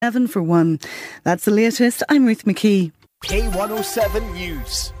7 for 1. That's the latest. I'm Ruth McKee. K107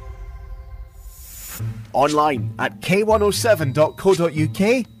 News. Online at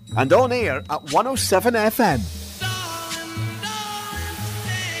k107.co.uk and on air at 107 FM.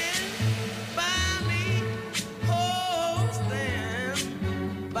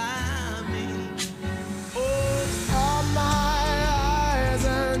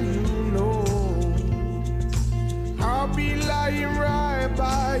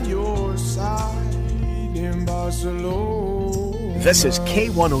 This is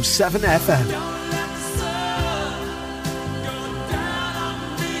K107 FM.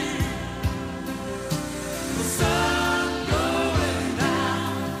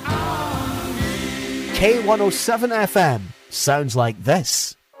 K107 FM sounds like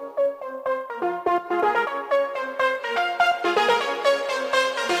this.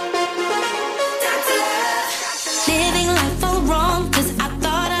 Living life all wrong, 'cause I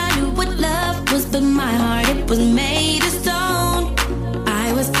thought I knew what love was, but my heart, it was made of stone.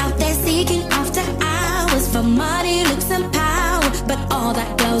 I was out there seeking after hours for money, looks and power, but all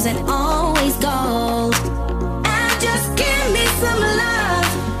that goes and always gold. And just give me some love,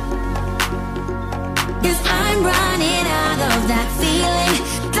 'cause I'm running out of that feeling.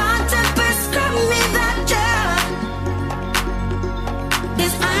 Doctor, prescribe me that drug,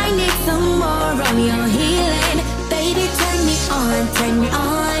 'cause I need some more of your healing. Baby, turn me on, turn me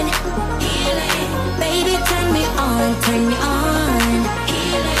on. Healing. Baby, turn me on, turn me on.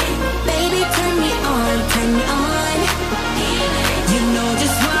 Healing. Baby, turn me on, turn me on. Healing. You know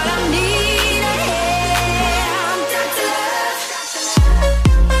just what I need. I'm Dr. Love.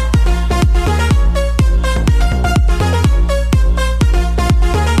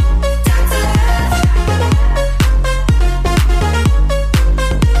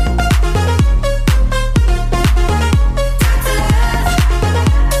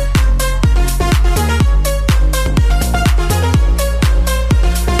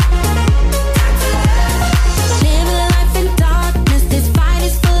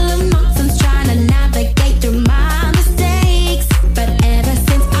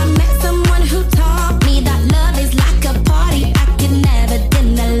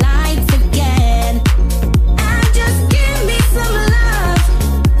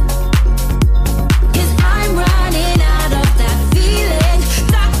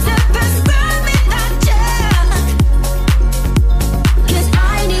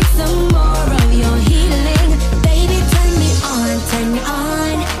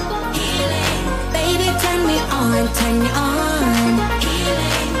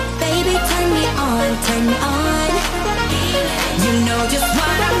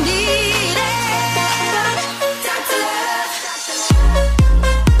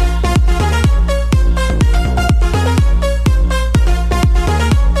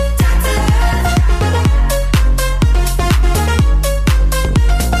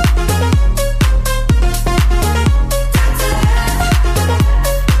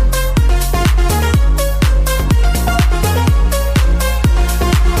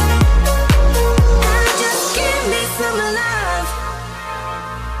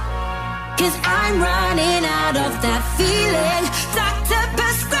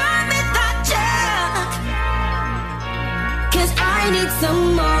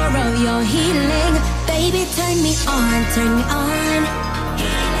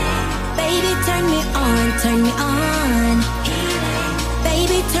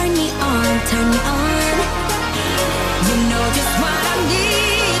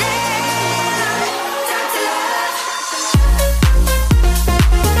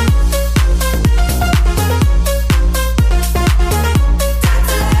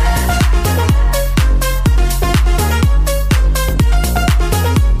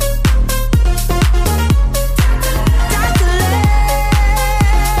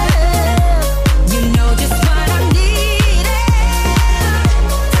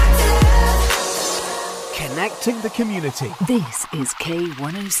 The community. This is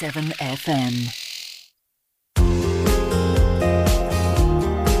K107 FM.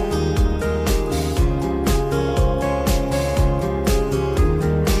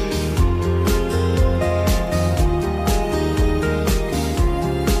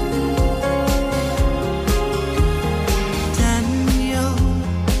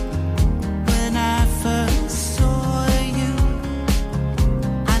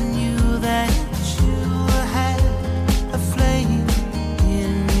 Flame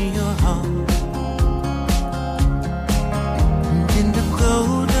in your heart.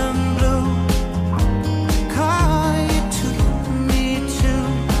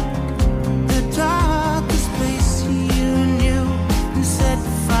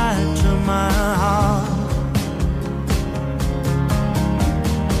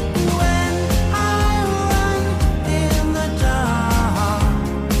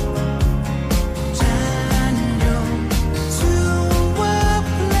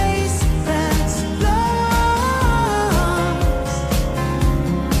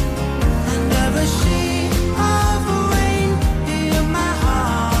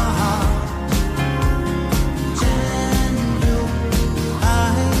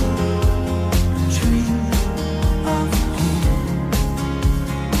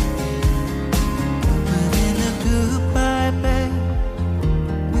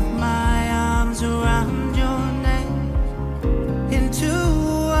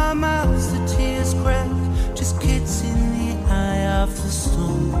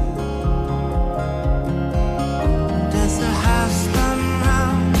 stone. Does the house come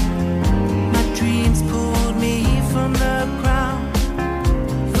round? My dreams pulled me from the ground.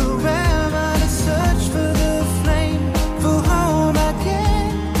 Forever to search for the flame, for home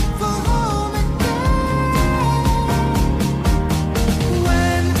again, for home again.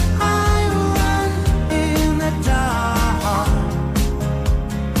 When I run in the dark,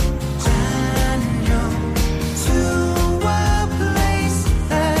 turn you to a place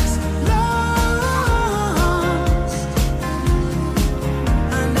that's lost.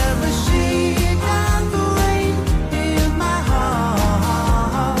 Under a shade of the rain in my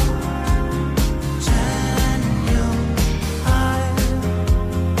heart, turn you, I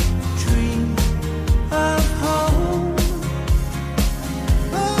dream of home.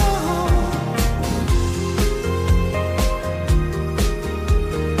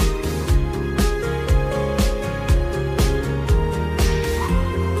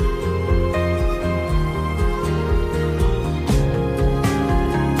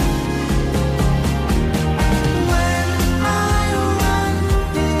 When I run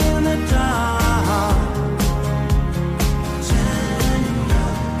in the dark, turn you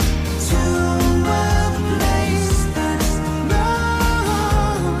to a place that's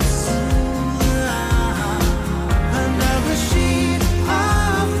lost. Under a sheet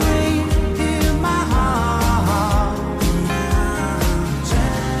of rain in my heart,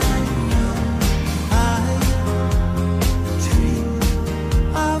 turn you, I dream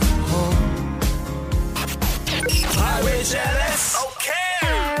of home.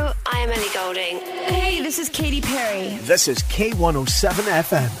 Hello, I'm Ellie Goulding. Hey, this is Katy Perry. This is K107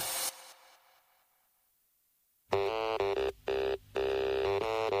 FM.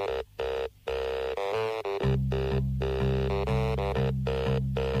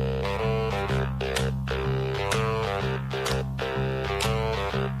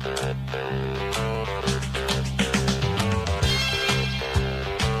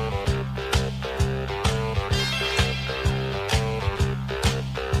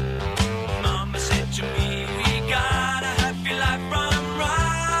 Mama said to me, we got a happy life from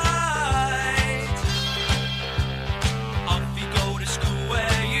right. Off you go to school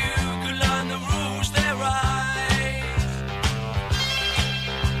where you could learn the rules, they're right.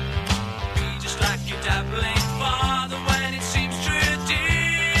 Be just like your dabbling father when it seems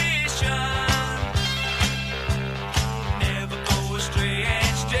tradition. Never go astray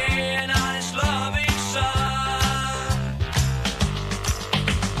and stay an honest, loving son.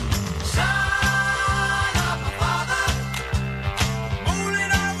 Son of my father,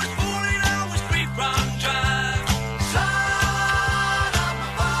 fooling I was free from drive. Son of my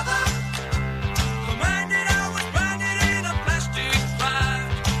father, commanded I was branded in a plastic fight,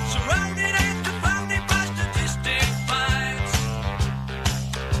 surrounded and confounded by statistic fights.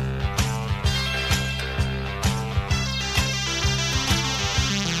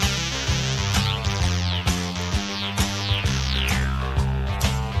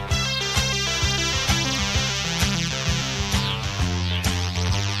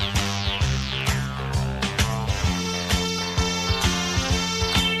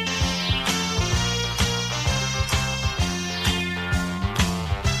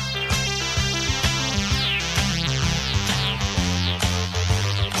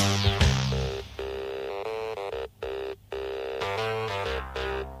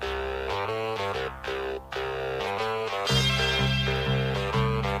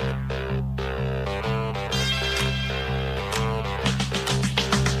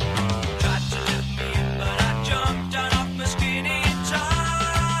 Tried to lift me in, but I jumped down off my skinny in time.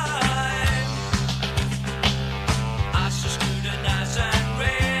 I saw scrutinized and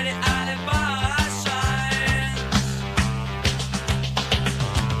read it alibi signs.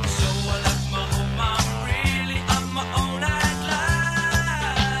 So I left my home, I'm really on my own at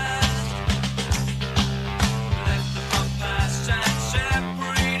last. Left the past and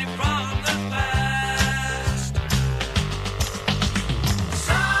separated from the past.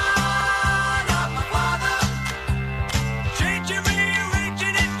 Son of my father, changing,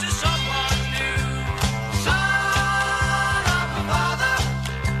 rearranging into someone new. Son of my father,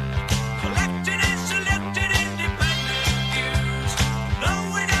 collected and selected independent views,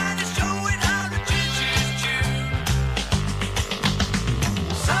 knowing how to show it, how to change his tune.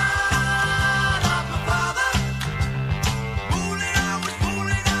 Son of my father, fooling I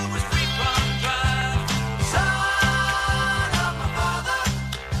was free from drive. Son of my father,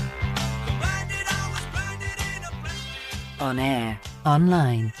 commanded I was branded in a plastic. On air,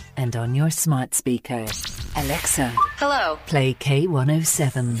 online, and on your smart speaker. Alexa, Hello. play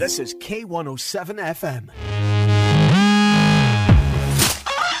K107. This is K107 FM.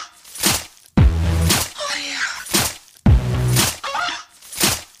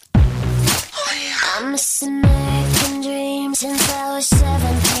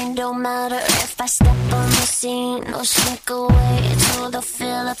 no matter if I step on the scene or sneak away to the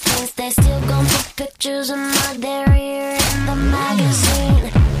Philippines. They still gon' put pictures of my derriere in the magazine.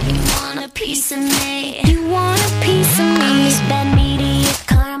 You want a piece of me? You want a piece of me? This bad media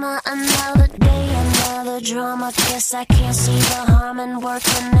karma, another day, another drama. Guess I can't see the harm in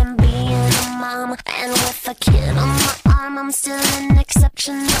working and being a mom. And with a kid on my arm, I'm still an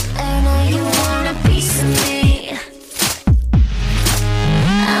exceptional earner. You want a piece of me?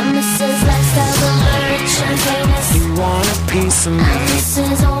 I'm Mrs. Lifestyle, the rich and famous. You want a piece of me? I'm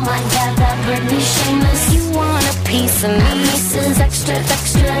Mrs. Oh my God, that Britney Shameless. You want a piece of me? I'm Mrs. Extra,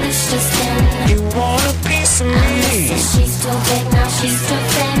 delicious thin. You want a piece of I'm me? Mrs. She's too big, now she's too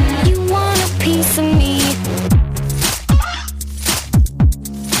thin. You want a piece of me?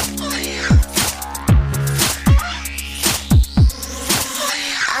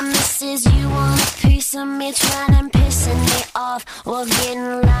 I'm Mrs. You want a piece of me? Trying and pissing me off. We'll get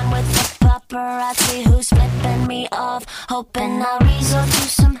in line with the paparazzi who's flipping me off. Hoping I'll resort to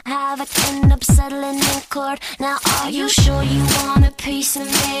some havoc, end up settling in court. Now are you sure you want a piece of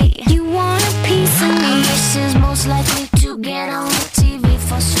me? You want a piece of me? This is most likely to get on the TV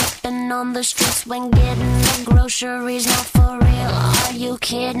for slipping on the streets when getting the groceries. Not for real, are you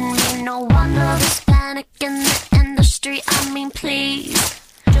kidding me? No wonder there's panic in the industry. I mean, please,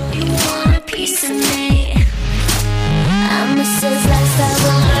 do you want a piece of me? I'm Mrs. Lifestyle,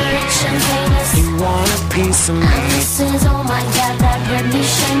 the rich and famous. You want a piece of me? I'm Mrs. Oh my God, that Britney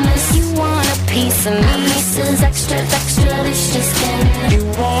Shameless. You want a piece of me? I'm Mrs. Extra, delicious thin. You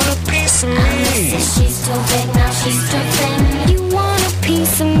want a piece of I'm me? Mrs. She's too big, now she's too thin. You want a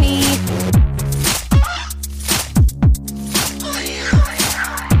piece of me?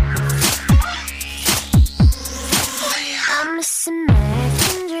 I'm Mrs.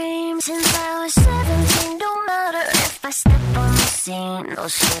 American Dream since I was 17. Don't matter if I step on the scene or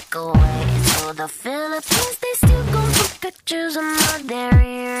sneak away to the Philippines. They still gon' put pictures of my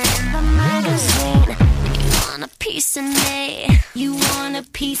derriere in the magazine. You want a piece of me? You want a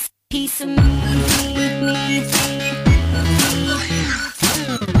piece of me?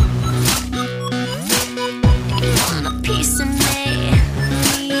 You want a piece of me?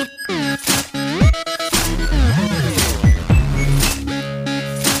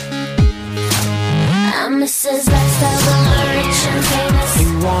 I'm Mrs. Lifestyle, the rich and famous. You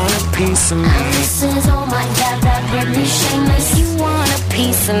want a piece of me? I'm Mrs. Oh my God, that Britney Shameless. You want a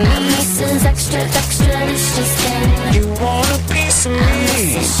piece of me? I'm Mrs. Extra, delicious thin. You want a piece of I'm me?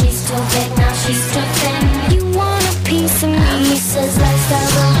 Mrs. She's too big, now she's too thin. You want a piece of me? I'm Mrs.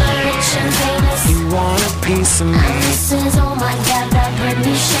 Lifestyle, the rich and famous. You want a piece of me? I'm Mrs. Oh my God, that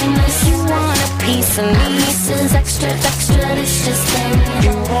Britney Shameless. You want a piece of me? I'm Mrs. Extra, delicious thin.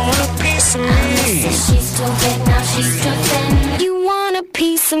 You want a piece of me? She's too big, now she's too thin. You want a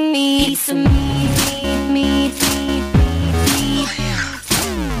piece of me? Piece of me, me.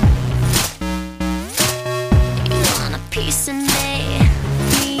 You want a piece of me?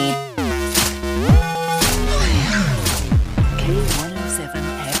 K107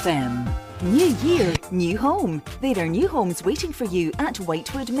 FM. New year, new home. There are new homes waiting for you at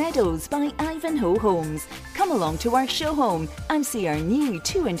Whitewood Meadows by Ivanhoe Homes. Come along to our show home and see our new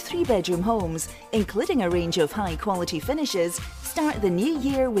 2 and 3 bedroom homes, including a range of high quality finishes. Start the new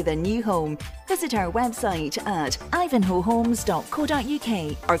year with a new home. Visit our website at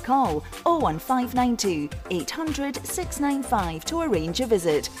ivanhoehomes.co.uk or call 01592 800 695 to arrange a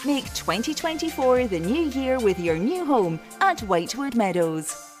visit. Make 2024 the new year with your new home at Whitewood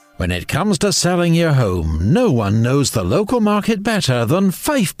Meadows. When it comes to selling your home, no one knows the local market better than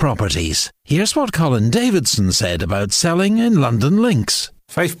Fife Properties. Here's what Colin Davidson said about selling in London Links.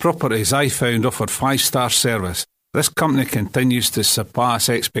 Fife Properties, I found, offered 5-star service. This company continues to surpass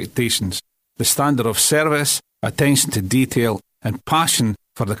expectations. The standard of service, attention to detail and passion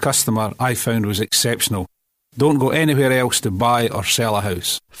for the customer I found was exceptional. Don't go anywhere else to buy or sell a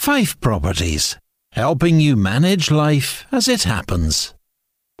house. Fife Properties, helping you manage life as it happens.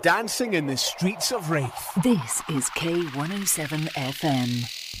 Dancing in the streets of Wraith. This is K107 FM.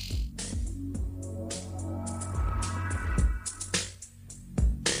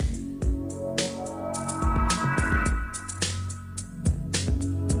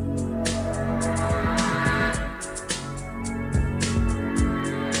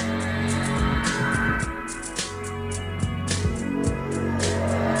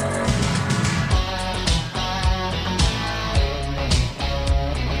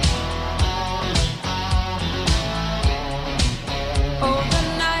 Oh, the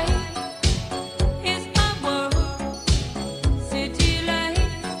night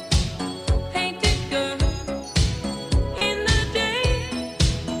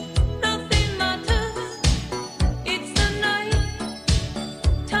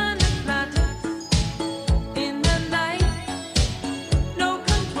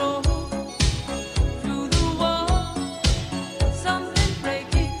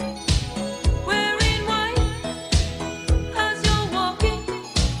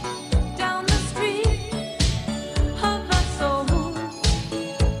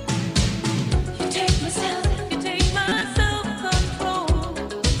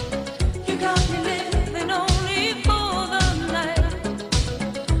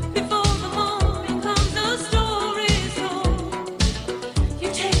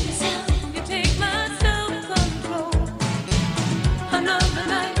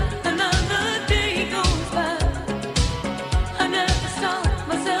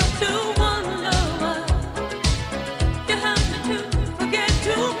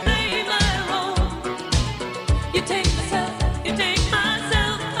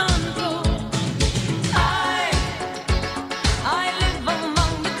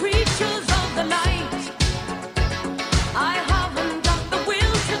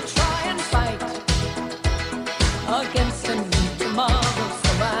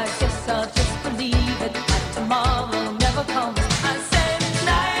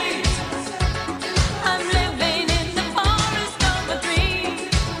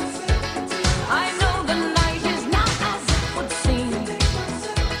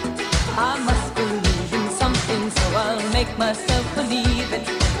make myself believe it.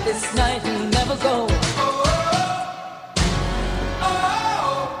 This night will never go.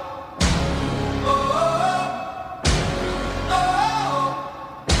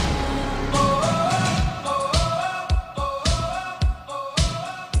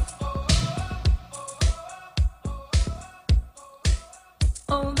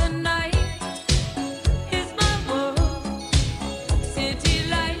 Oh, the night is my world. City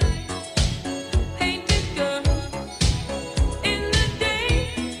light, painted girl. In the day,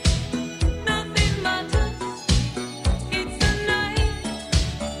 nothing matters. It's the night,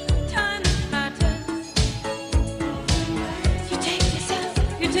 time that matters. You take yourself,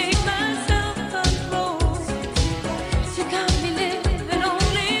 you take my self-control. You got me living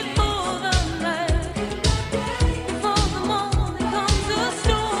only for the night. Before the morning comes, the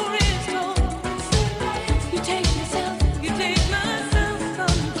story's told. You take yourself, you take my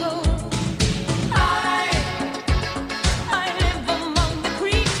self-control. I live among the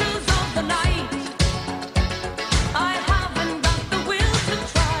creatures of the night. I haven't got the will to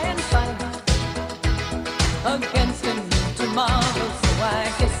try and fight against a new tomorrow, so I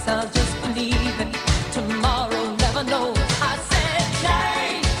guess I'll just believe it. Tomorrow never knows. I said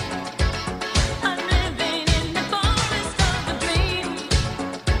night. I'm living in the forest of a dream.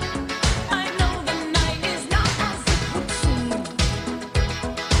 I know the night is not as it would seem.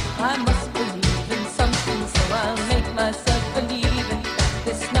 I must believe in something, so I'll make myself believe it.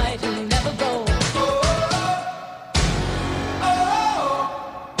 This night will never go.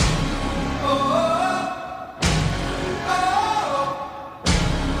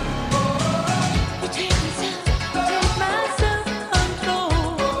 You take yourself, you take my self-control.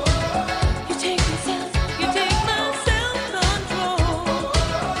 You take yourself, you take my self-control.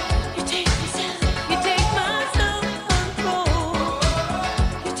 You take yourself, you take my self-control.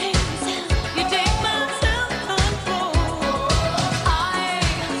 You take yourself, you take my self-control.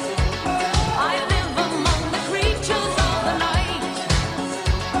 I live among the creatures of the night.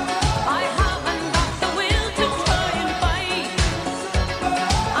 I haven't got the will to try and fight.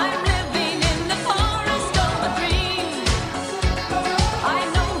 I'm living in the forest of a dream. I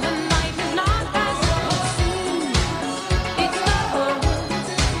know the night is not as it would seem. It's the world,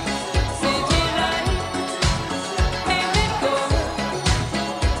 city light, painted girl.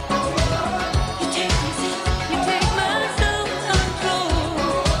 You take yourself, you take my self-control.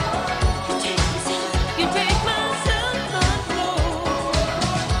 You take yourself, you take my self-control.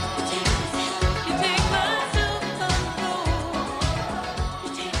 You take yourself, you take my self-control. You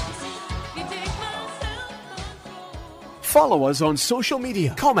take yourself, you take my self-control. Follow us on social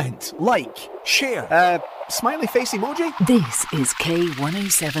media. Comment, like, share. Smiley face emoji? This is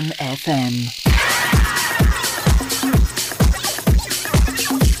K107 FM.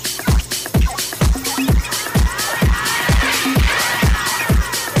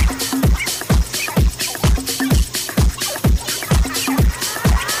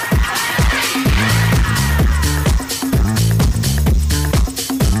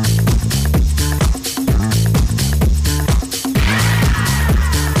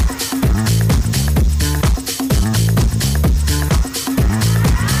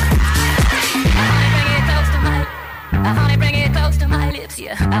 Honey, bring it close to my lips,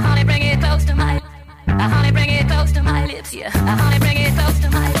 yeah. Honey, bring it close to my. Honey, bring it close to my lips, yeah. Honey, bring it close to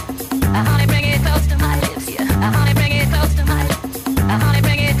my. Honey, bring it close to my lips, yeah. Honey, bring it close to my. Honey,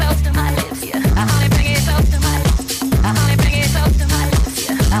 bring it close to my lips, yeah. Honey, bring it close to my. Honey, bring it close to my lips,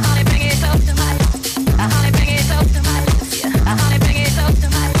 yeah. Honey, bring it close to my. Honey, bring it close to my lips, yeah. Honey, bring it close to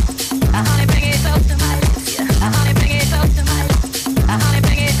my. Honey, bring it close to my lips, yeah. Honey, bring it close to my. Honey,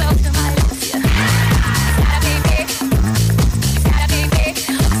 bring it close to my lips, yeah. It's gotta be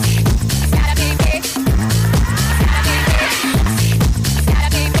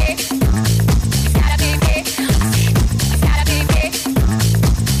big.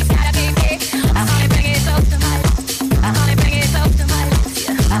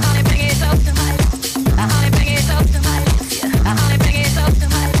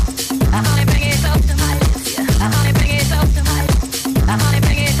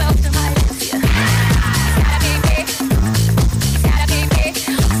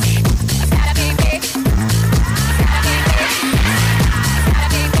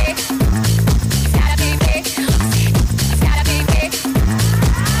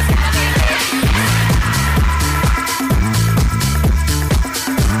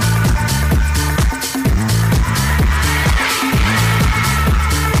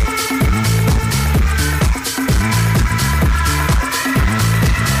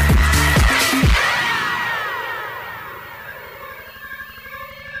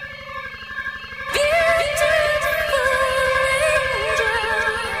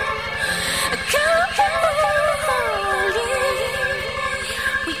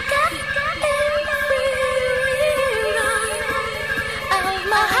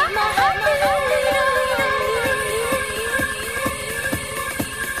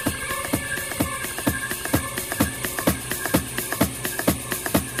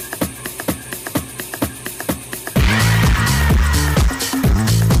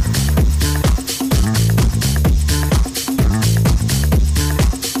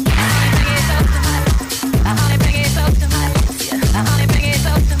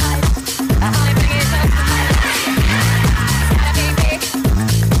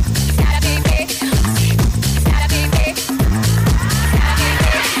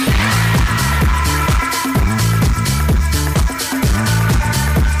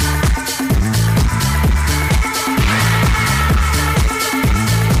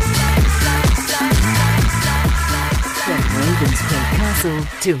 Castle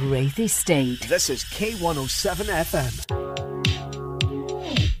to Wraith Estate. This is K107 FM.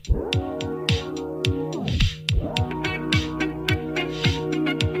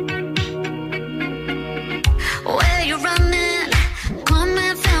 Where you running? Come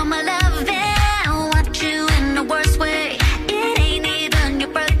and feel my love there. Want you in the worst way. It ain't even your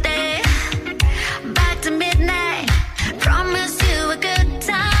birthday. Back to midnight. Promise you a good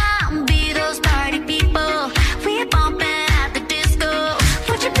time. Be those party people. We bumping at the disco.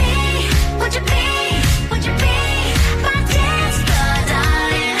 Would you be? Would you be? Would you be my dance floor,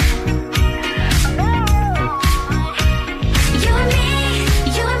 darling? You and me,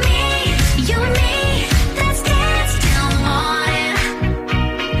 you and me, you and me. Let's dance till morning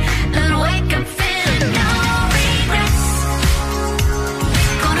and wake up feeling no regrets.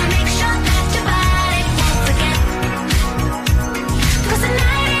 Gonna make sure that your body won't forget. 'Cause the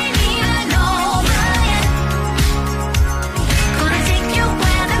night ain't even over yet. Gonna take you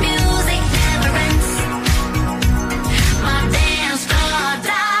where the music never ends. My dance floor,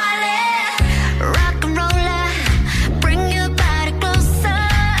 darling. Rock and roller, bring your body closer.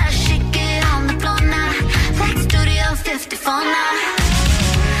 Shake it on the floor now. Let's Studio 54 now.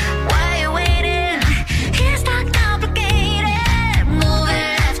 While you're waiting, it's not complicated. Move it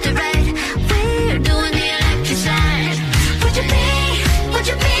left to right. We're doing the electric slide. Would you be? Would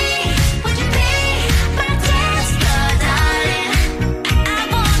you be? Would you be my dance floor, darling? I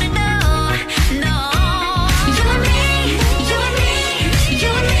wanna know, no. You and me, you and me, you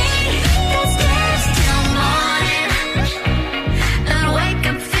and me. Let's dance till morning and wake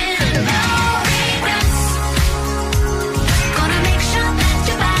up feeling no regrets. Gonna make sure that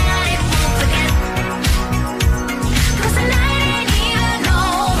your body won't forget. 'Cause the night ain't even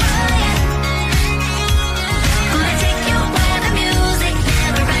over yet. Gonna take you where the music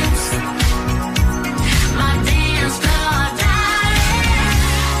never ends. My dance floor, darling.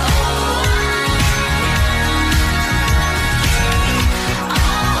 Oh,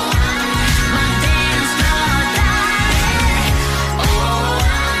 my dance floor, darling. Oh,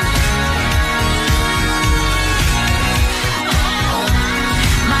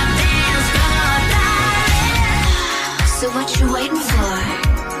 my dance floor, darling. So what you waiting for?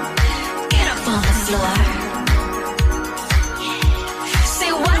 Get up on the floor.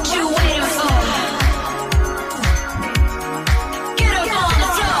 Say what you waiting for? Get up on the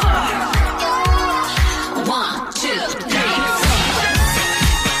floor. 1, 2, 3, 4.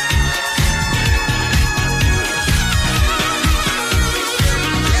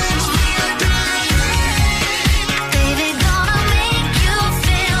 Baby, gonna make you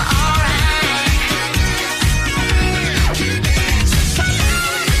feel alright.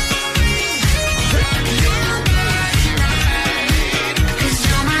 'Cause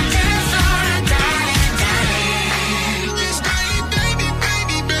you're my dance floor, darling, darling.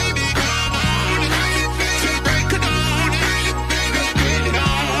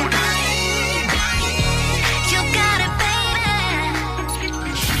 You got it, baby.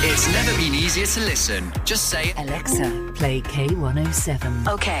 It's never been easier to listen. Just say Alexa, play K107.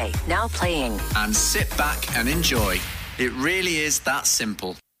 Okay, now playing. and sit back and enjoy. It really is that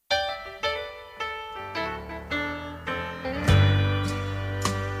simple.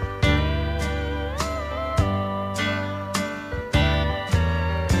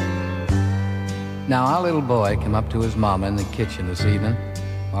 Now, our little boy came up to his mama in the kitchen this evening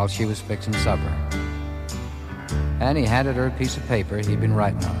while she was fixing supper. And he handed her a piece of paper he'd been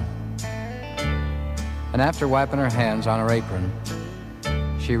writing on. And after wiping her hands on her apron,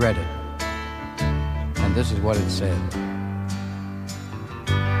 she read it. And this is what it said.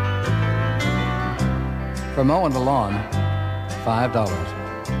 For mowing the lawn, $5.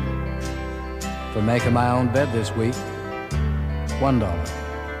 For making my own bed this week, $1.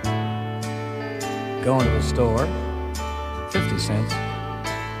 Going to the store, 50 cents.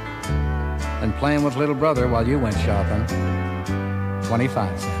 And playing with little brother while you went shopping,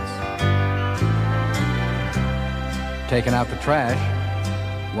 25 cents. Taking out the trash,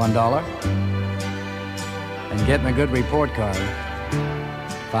 $1. And getting a good report card,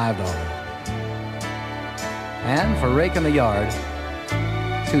 $5. And for raking the yard,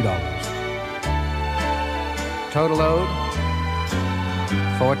 $2. Total owed,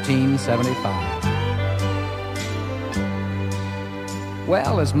 $14.75.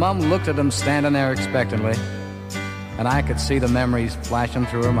 Well, as Mum looked at him standing there expectantly, and I could see the memories flashing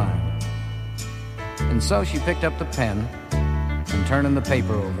through her mind. And so she picked up the pen and turning the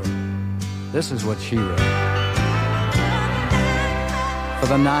paper over, this is what she wrote. For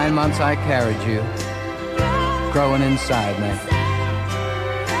the 9 months I carried you, growing inside me,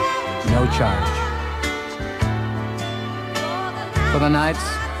 no charge. For the nights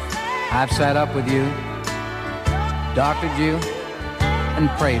I've sat up with you, doctored you, and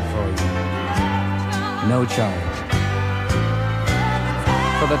prayed for you. No charge.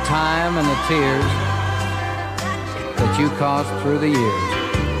 For the time and the tears that you caused through the years,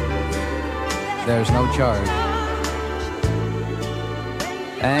 there's no charge.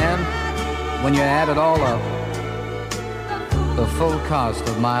 And when you add it all up, the full cost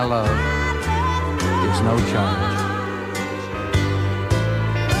of my love is no charge.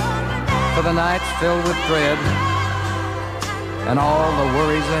 For the nights filled with dread and all the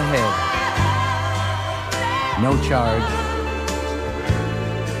worries ahead, no charge.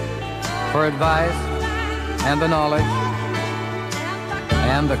 For advice and the knowledge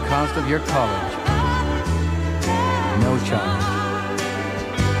and the cost of your college, no charge.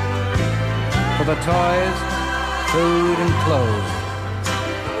 For the toys, food and clothes,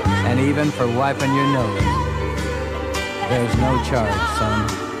 and even for wiping your nose, there's no charge, son.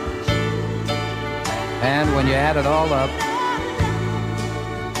 And when you add it all up,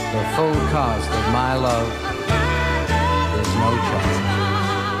 the full cost of my love is no charge.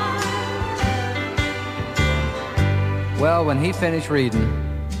 Well, when he finished reading,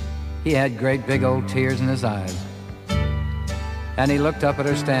 he had great big old tears in his eyes. And he looked up at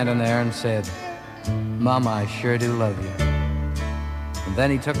her standing there and said, "Mama, I sure do love you." And then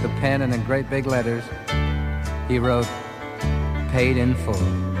he took the pen and in great big letters, he wrote, "Paid in full."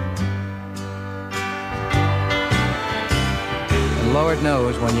 And Lord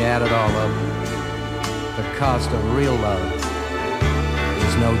knows when you add it all up, the cost of real love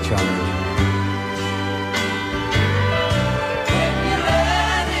is no charge.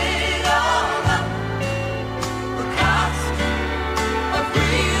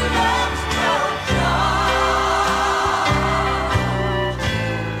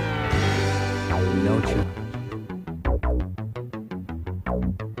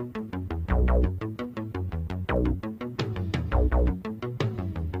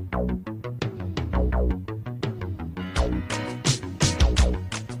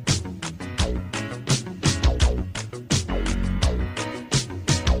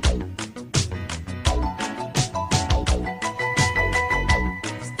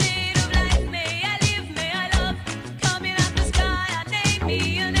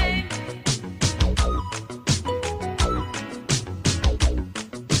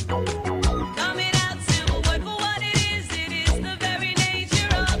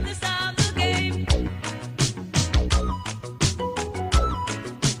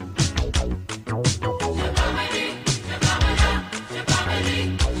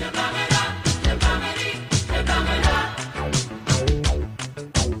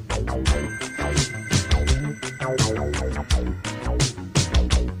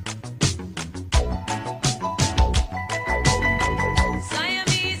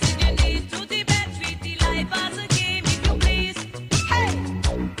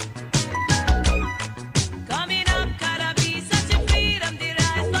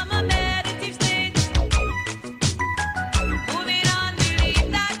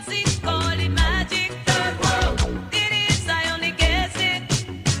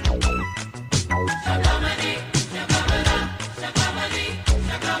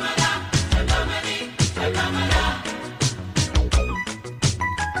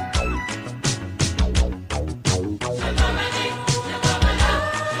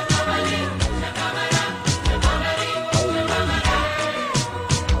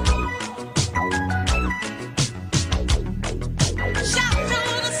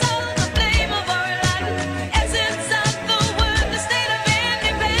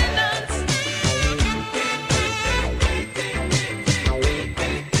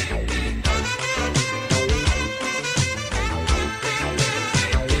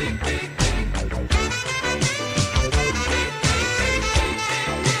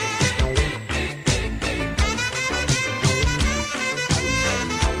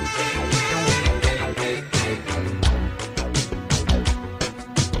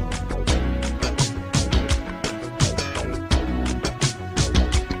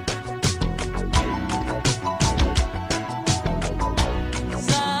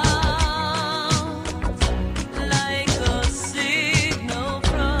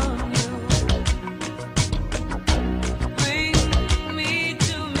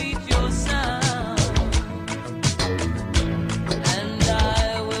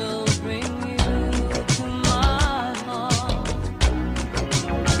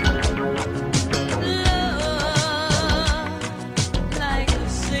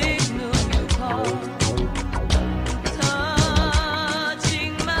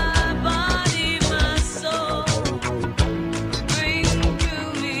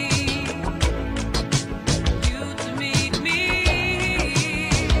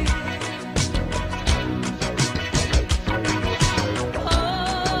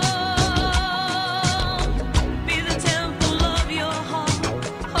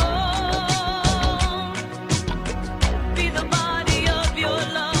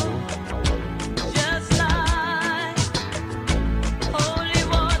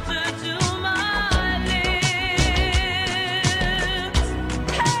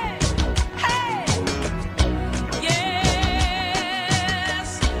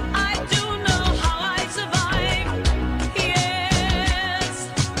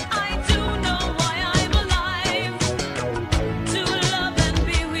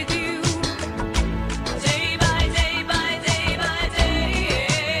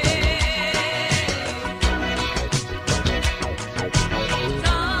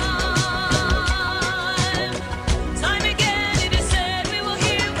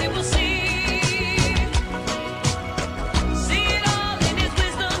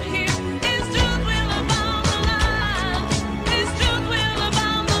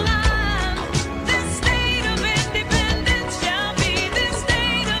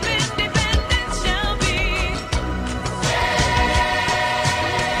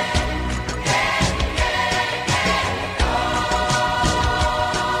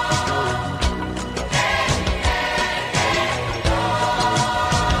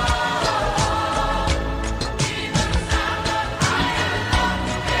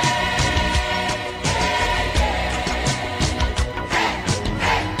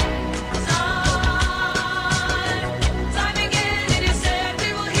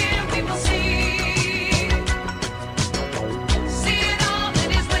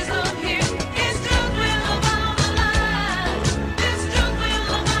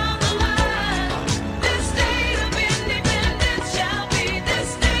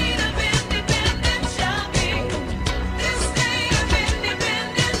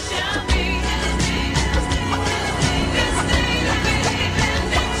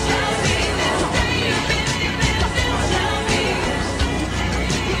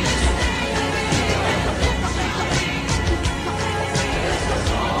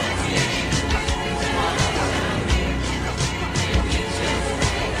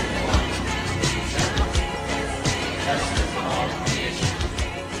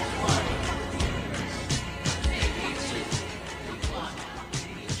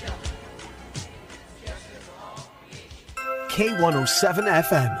 K107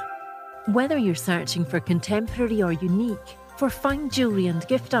 FM. Whether you're searching for contemporary or unique, for fine jewellery and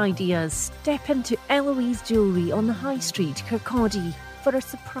gift ideas, step into Eloise Jewellery on the High Street, Kirkcaldy, for a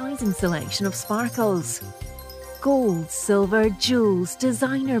surprising selection of sparkles. Gold, silver, jewels,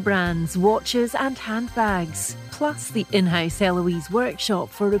 designer brands, watches and handbags, plus the in-house Eloise workshop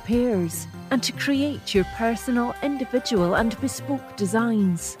for repairs, and to create your personal, individual and bespoke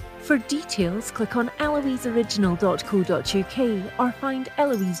designs. For details, click on eloiseoriginal.co.uk or find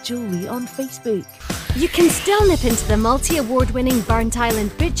Eloise Jewellery on Facebook. You can still nip into the multi-award-winning Burnt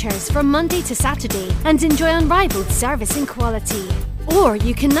Island Butchers from Monday to Saturday and enjoy unrivaled service and quality. Or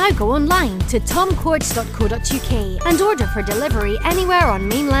you can now go online to tomcords.co.uk and order for delivery anywhere on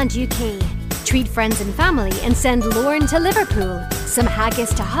mainland UK. Treat friends and family and send Lauren to Liverpool, some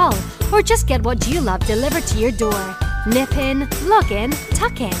haggis to Hull, or just get what you love delivered to your door. Nip in, log in,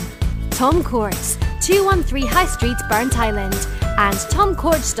 tuck in. Tom Cords, 213 High Street, Burnt Island, and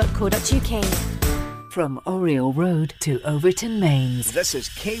tomcords.co.uk. From Oriel Road to Overton Mains. This is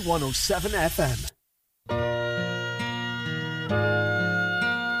K107 FM.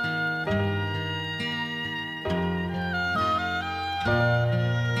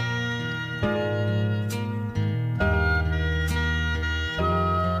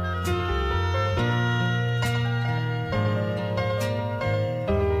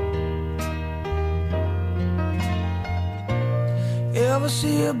 Ever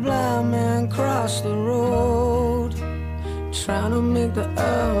see a blind man cross the road, trying to make the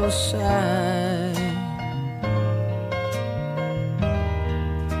other side?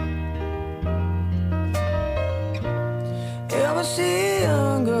 Ever see a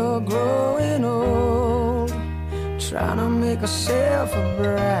young girl growing old, trying to make herself a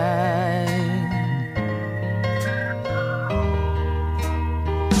bride?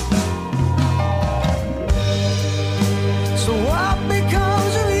 So what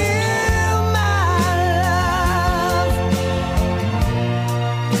becomes of you, my love,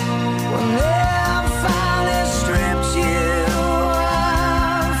 when they have finally stripped you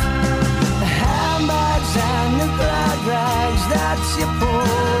of the handbags and the glad rags that you poor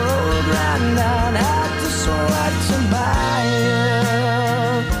old granddad had to sweat to buy you?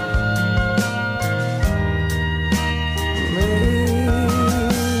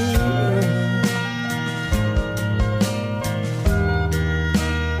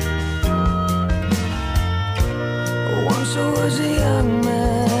 Once I was a young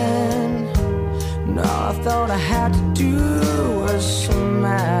man, and all I thought I had to do was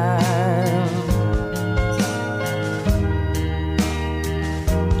smile.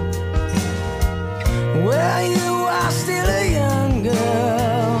 Well, you are still a young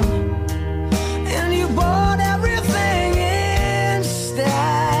girl, and you bought everything in style.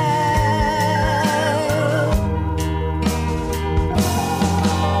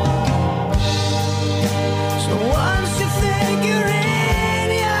 So once you think you're in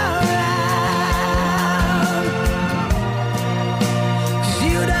your round, 'cause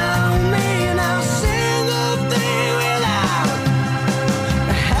you don't mean a single thing without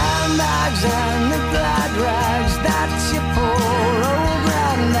the handbags and the glad rags that your poor old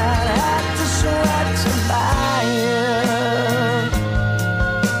granddad had to sweat to buy you.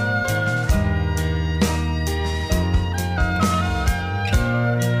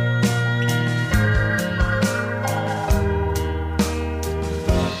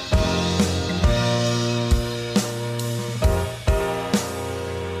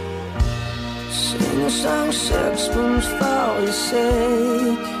 Sing a song, 6 spoons for your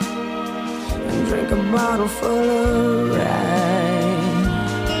sake, and drink a bottle full of rye.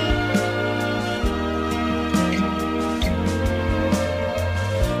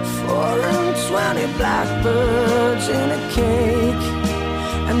 420 blackbirds in a cake,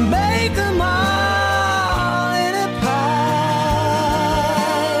 and bake them all in a pie.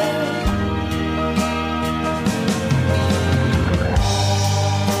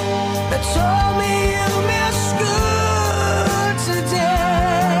 They told me you missed school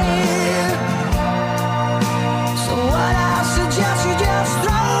today, so what I suggest you just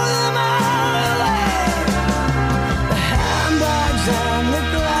throw them all away. The handbags and the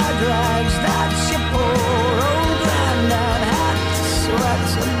glad rags that your poor old granddad had to sweat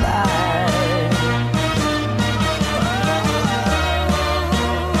to buy.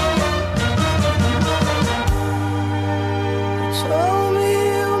 Told me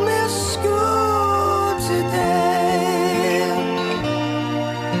you missed school today,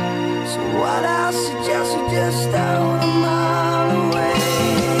 so what I suggest you just throw them all away.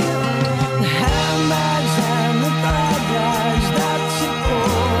 The handbags and the glad rags that your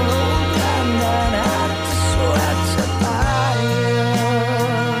poor old granddad had to sweat to buy you.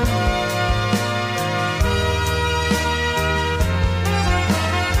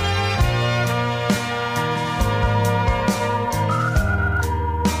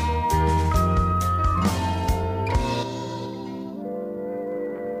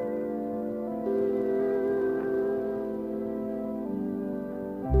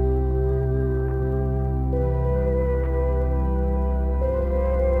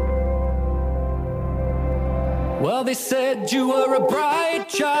 Well, they said you were a bright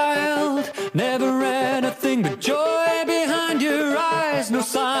child, never anything but joy behind your eyes. No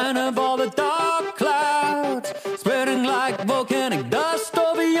sign of all the dark clouds spreading like volcanic dust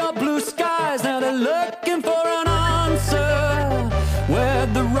over your blue skies. Now they're looking for an answer where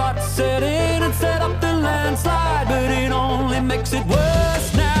the rot set in and set up the landslide, but it only makes it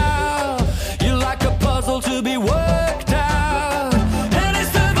worse now. You're like a puzzle to be worked out, and it's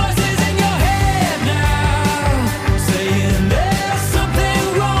the voices in your head now saying there's something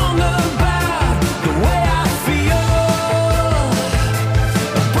wrong about the way I feel.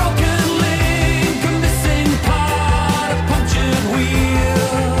 A broken link, a missing part, a punctured wheel,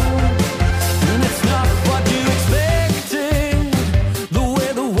 and it's not what you expected. The way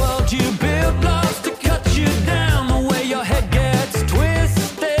the world you built loves to cut you down, the way your head gets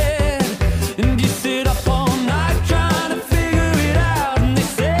twisted, and you sit up all night trying to figure it out. And they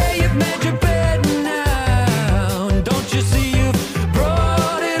say you've made your bed now, and don't you see you've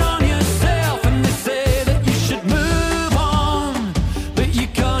brought it on yourself. And they say that you should move on, but you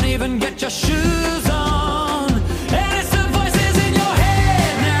can't even get your shoes on. And it's the voices in your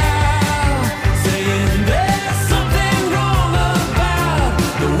head now saying there's something wrong about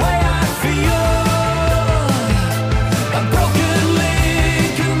the way I feel. A broken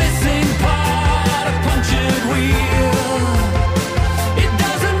link, a missing part, a punctured wheel. It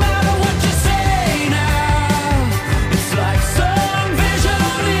doesn't matter what you say now, it's like some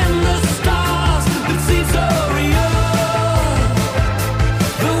vision in the stars that seems so real.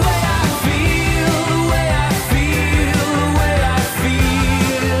 The way I feel, the way I feel, the way I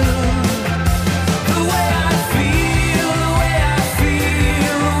feel. The way I feel, the way I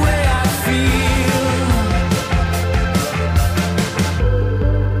feel, the way I feel.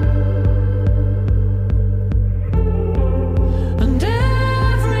 And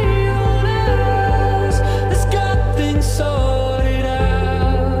everyone else has got things sorted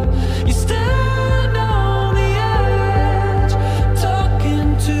out. You stand on the edge,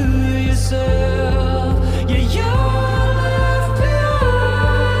 talking to yourself. Yeah, you're left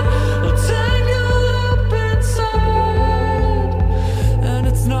behind, or tangled up inside. And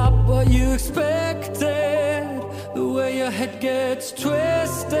it's not what you expected, the way your head gets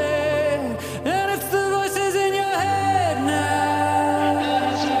twisted. And it's the voices in your head now.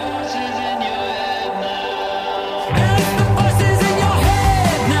 And it's the voices in your head now. And it's the voices in your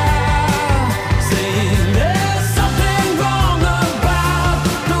head now saying there's something wrong about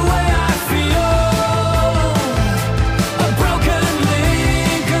the way I feel. A broken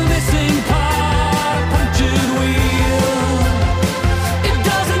link, a missing part, a punctured wheel. It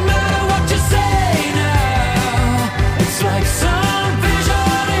doesn't matter what you say now, it's like some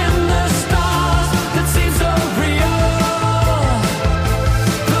vision in the stars that seems so real.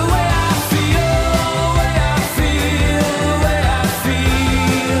 The way I feel, the way I feel, the way I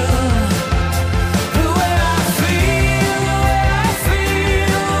feel. The way I feel, the way I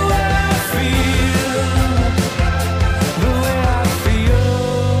feel, the way I feel. The way I feel.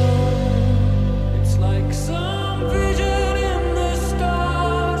 It's like some vision in the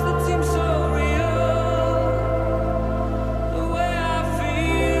stars that seems so real. The way I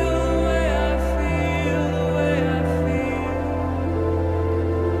feel, the way I feel, the way I feel.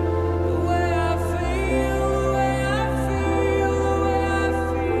 The way I feel, the way I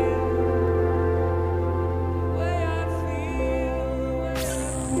feel, the way I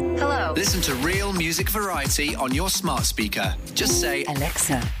feel. Hello. Listen to real music variety on your smart speaker. Just say,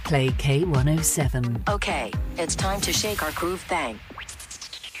 Alexa, play K107. Okay, it's time to shake our groove thing.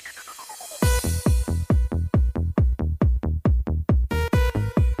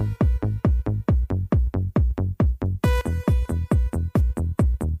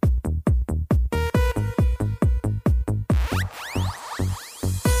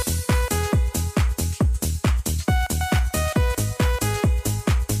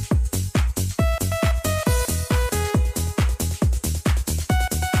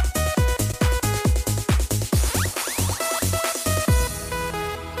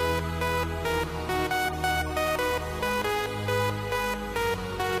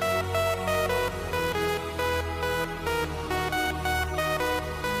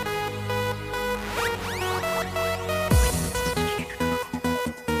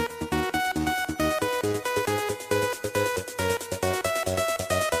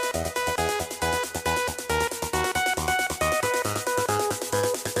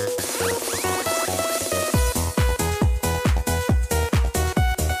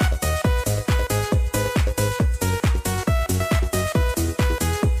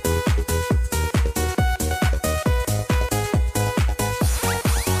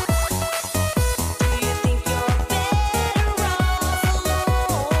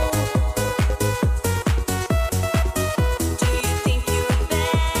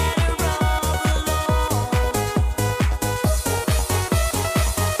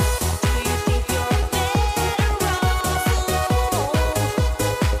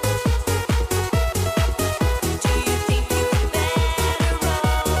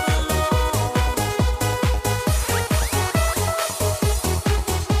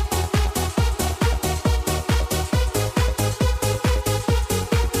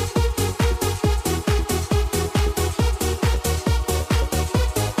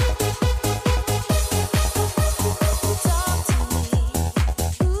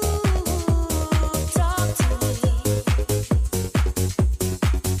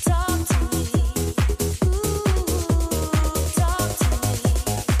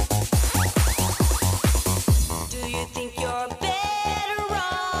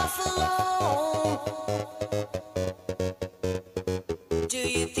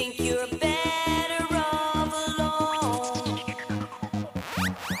 you think you're better off alone?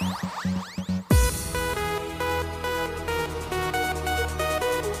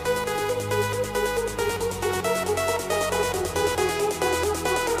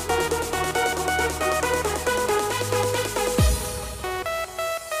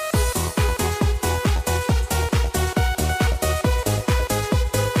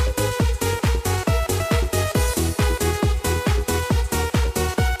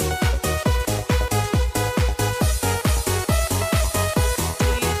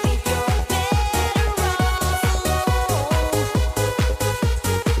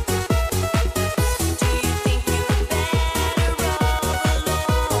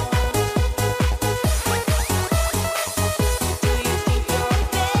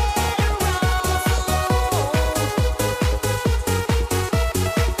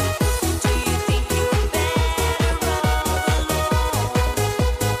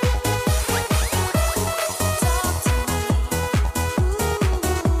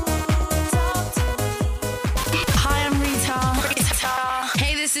 Hi, I'm Rita.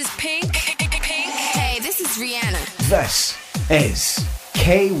 Hey, this is Pink. Hey, this is Rihanna. This is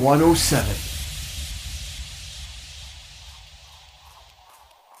K107.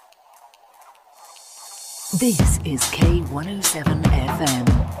 This is K107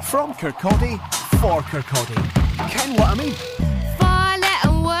 FM. From Kirkcaldy, for Kirkcaldy. Ken what I mean?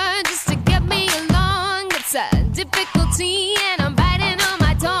 Four-letter word just to get me along. It's a difficulty and I'm biting on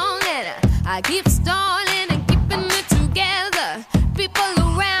my tongue. And I keep stalling and keeping it together. People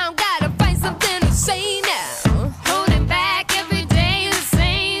around gotta find something to say now. Holding back every day the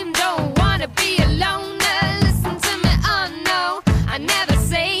same. Don't wanna be alone. Now listen to me, oh no. I never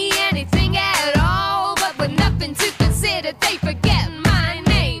say anything at all. But with nothing to consider, they forget my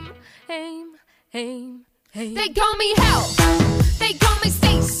name. They call me Hell. They call me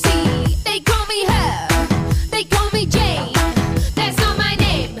Stacy. They call me her. They call me Jane. That's not my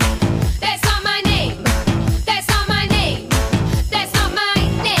name. That's not my name. That's not my name. That's not my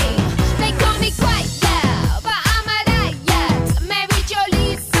name. They call me Quiet Girl, but I'm a riot. Mary Jo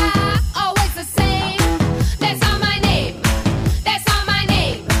Lisa, always the same. That's not my name. That's not my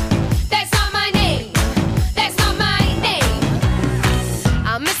name. That's not my name. That's not my name.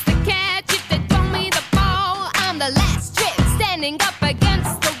 I'm Mr. Catch if they throw me the ball. I'm the last trick standing up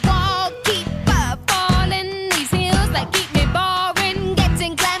against the wall. Keep falling these hills that keep me boring.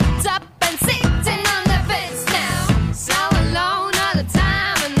 Getting clamped up and sitting on the fence now. So alone all the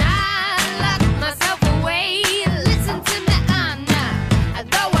time and I lock myself away. Listen to me, I'm not.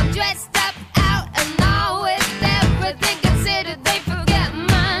 Though I'm dressed up out and all with everything considered, they forget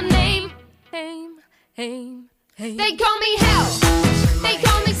my name. They call me Hell. They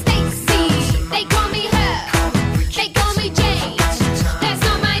call me Stacy. They call me her. They call me Jane. That's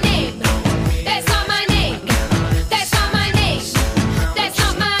not my name. That's not my name. That's not my name. That's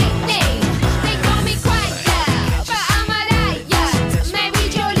not my name. They call me Quiet Girl, but I'm a riot. Mary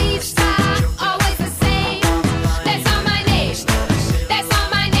Jo Lisa, always the same. That's not my name. That's not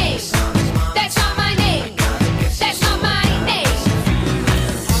my name. That's not my name. That's not my name.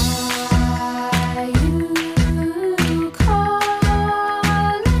 You call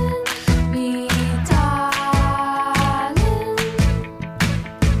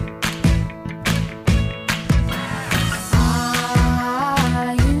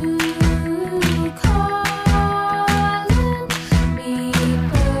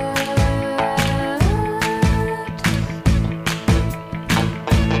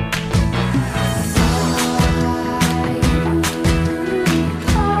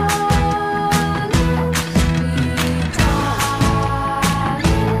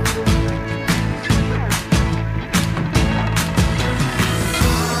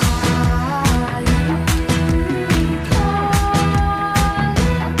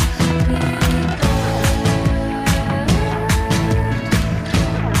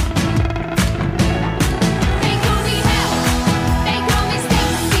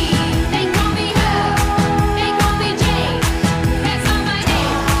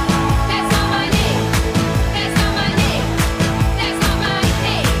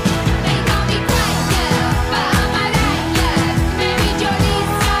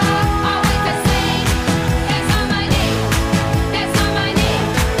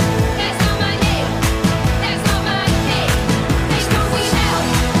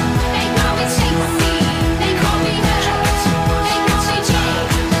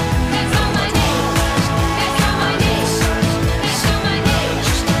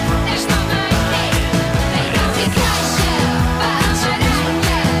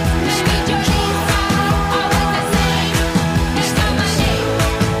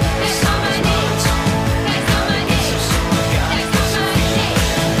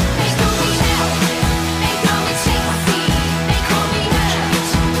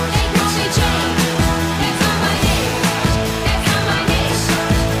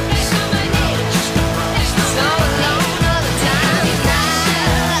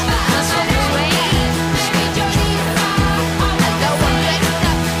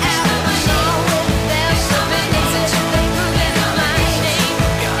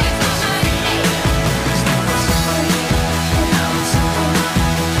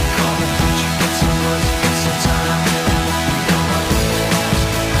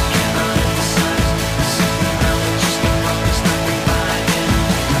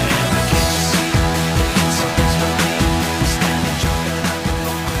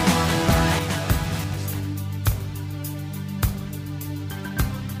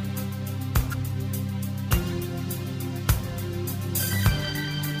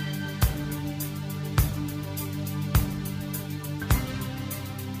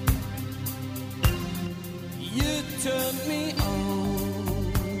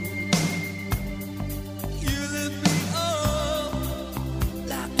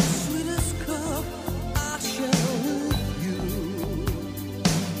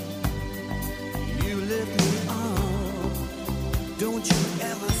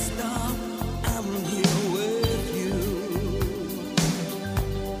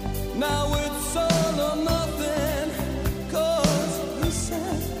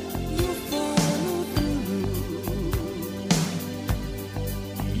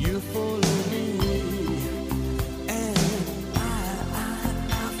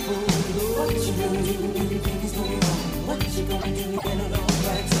What you gonna do when things go wrong? What you gonna do when it all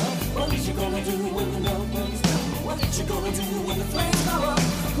backs up? What you gonna do when the love runs down? What you gonna do when the flames go up?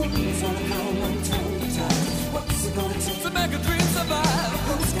 Who's gonna come and turn the tide? What's it gonna take to make a dream survive?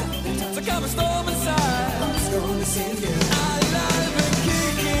 Who's got the time to calm a storm inside? Who's gonna save you? Alive and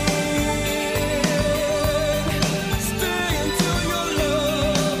kicking. Stay until your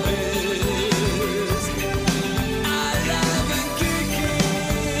love is alive and kicking.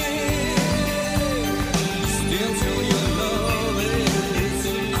 Stay until your love is,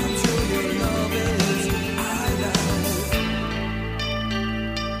 until your love is alive.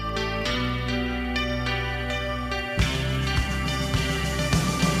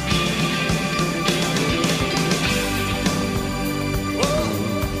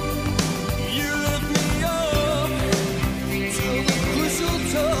 You lift me up to the crucial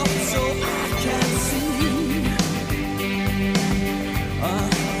top so I can see.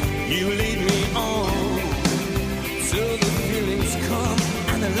 You lead me on till the feelings come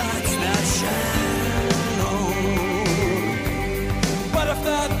and the lights that shine on. But if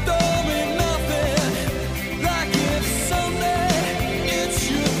that don't mean nothing, like if someday it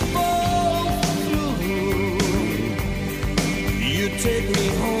should fall through, you take me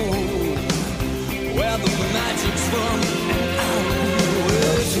home where the magic's from, and I'll be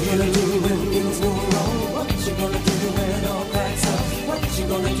What you gonna do when things go wrong? What you gonna do when it all cracks up? What you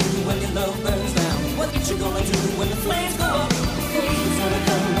gonna do when your love burns down? What you gonna do when the flames go up? Who's gonna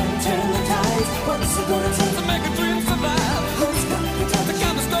come and turn the tides? What's it gonna take to make a dream survive? Who's got the time to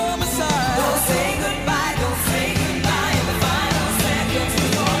calm the storm inside? Don't say goodbye, don't say goodbye. In the final seconds,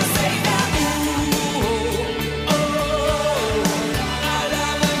 who's gonna say that? Ooh,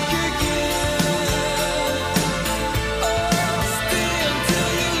 alive and kicking. Stay until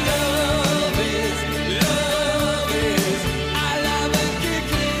your love is alive and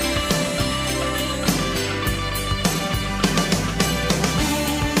kicking.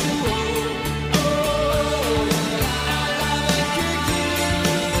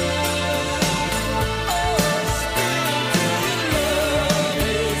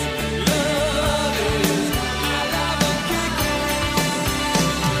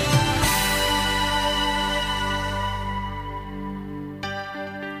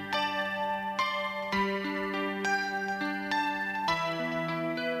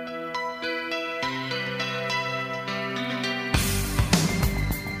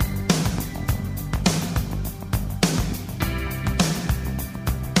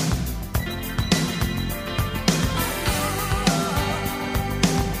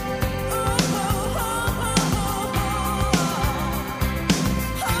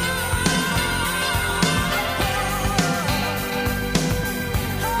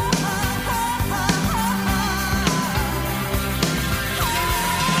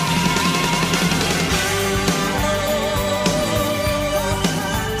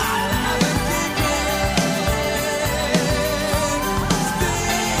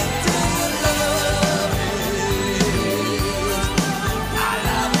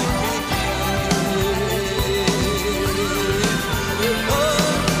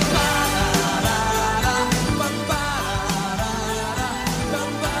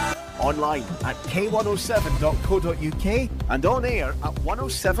 Online at k107.co.uk and on air at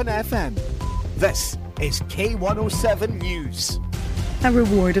 107 FM. This is K107 News. A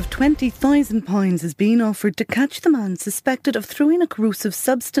reward of £20,000 has been offered to catch the man suspected of throwing a corrosive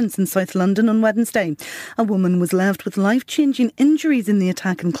substance in South London on Wednesday. A woman was left with life-changing injuries in the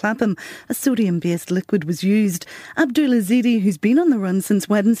attack in Clapham. A sodium-based liquid was used. Abdul Azidi, who's been on the run since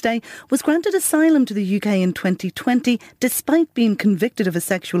Wednesday, was granted asylum to the UK in 2020 despite being convicted of a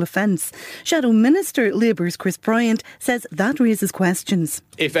sexual offence. Shadow Minister Labour's Chris Bryant says that raises questions.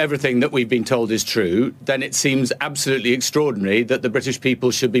 If everything that we've been told is true, then it seems absolutely extraordinary that the British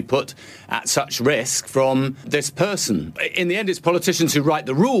people should be put at such risk from this person. In the end, it's politicians who write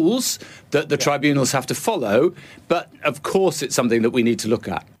the rules that the tribunals have to follow, but of course it's something that we need to look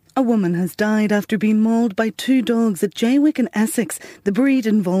at. A woman has died after being mauled by two dogs at Jaywick in Essex. The breed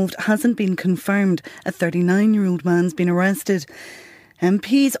involved hasn't been confirmed. A 39-year-old man's been arrested.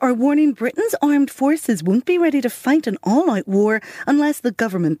 MPs are warning Britain's armed forces won't be ready to fight an all-out war unless the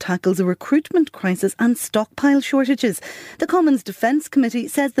government tackles a recruitment crisis and stockpile shortages. The Commons Defence Committee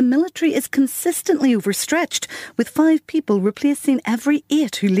says the military is consistently overstretched, with 5 people replacing every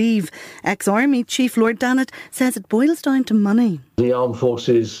 8 who leave. Ex-Army Chief Lord Dannatt says it boils down to money. The armed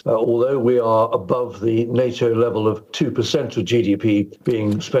forces, although we are above the NATO level of 2% of GDP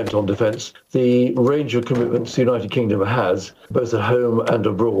being spent on defence, the range of commitments the United Kingdom has, both at home and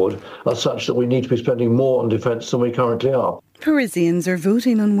abroad, are such that we need to be spending more on defence than we currently are. Parisians are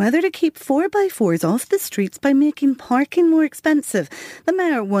voting on whether to keep 4x4s off the streets by making parking more expensive. The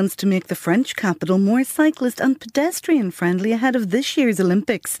mayor wants to make the French capital more cyclist and pedestrian friendly ahead of this year's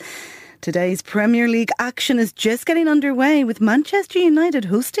Olympics. Today's Premier League action is just getting underway with Manchester United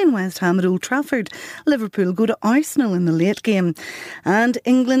hosting West Ham at Old Trafford. Liverpool go to Arsenal in the late game. And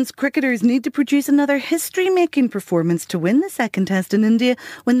England's cricketers need to produce another history-making performance to win the second test in India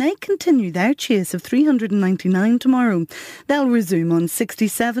when they continue their chase of 399 tomorrow. They'll resume on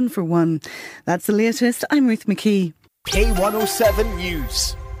 67 for 1. That's the latest. I'm Ruth McKee. K107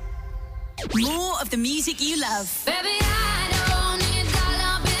 News. More of the music you love. Baby,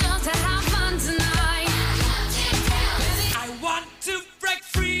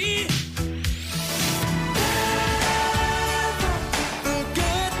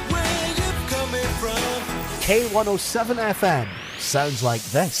 K107 FM sounds like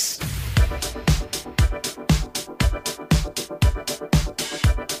this.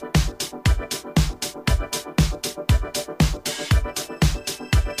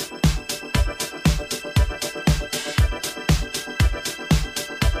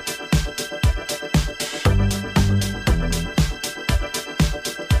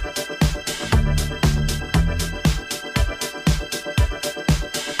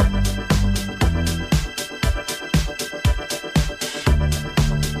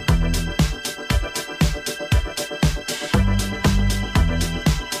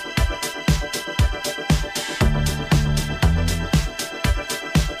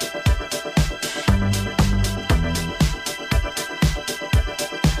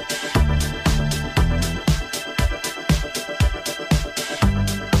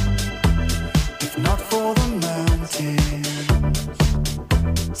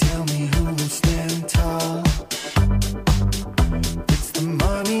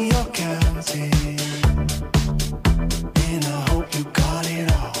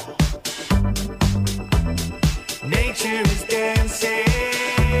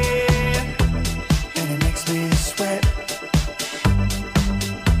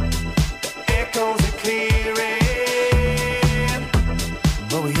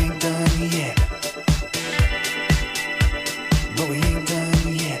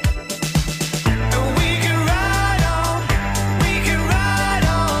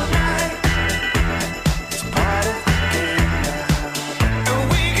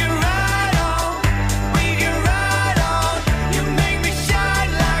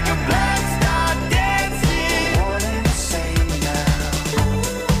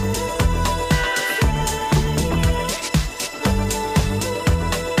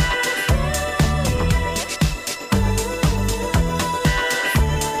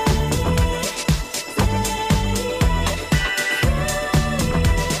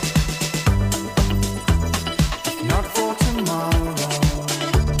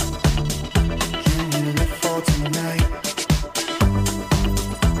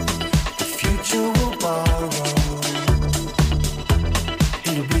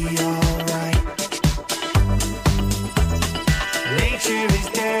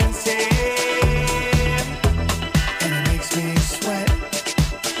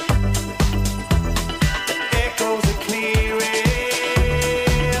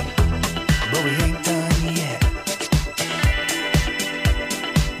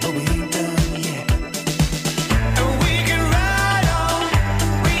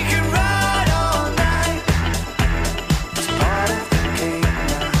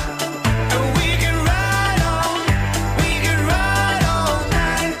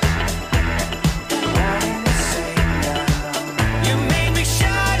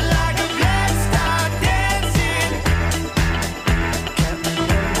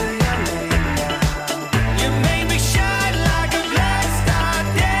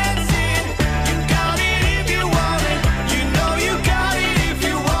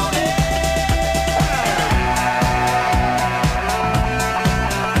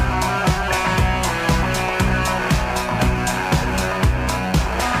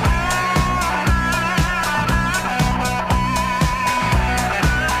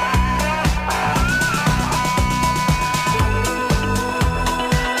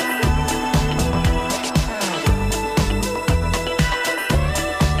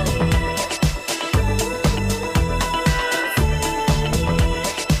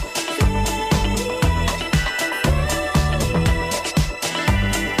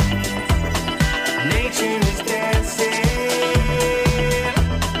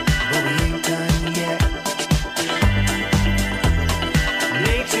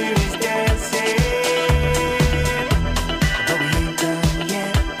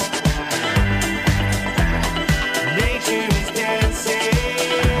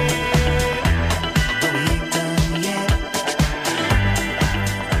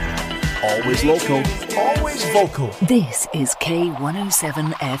 Always local, always vocal. This is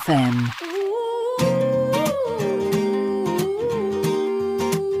K107 FM.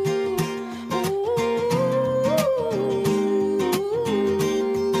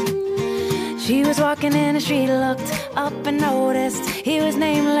 She was walking in the street, looked up and noticed he was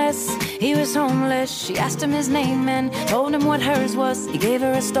nameless, he was homeless. She asked him his name and told him what hers was. He gave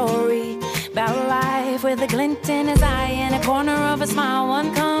her a story about life with a glint in his eye and a corner of a smile.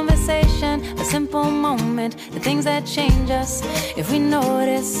 One conversation, a simple moment, the things that change us if we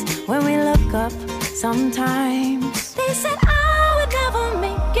notice when we look up sometimes. They said I would never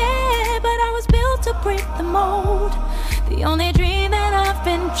make it, but I was built to break the mold. The only dream that I've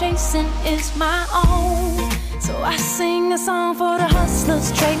been chasing is my own. So I sing a song for the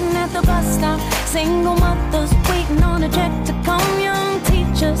hustlers trading at the bus stop, single mothers waiting on a check to come, young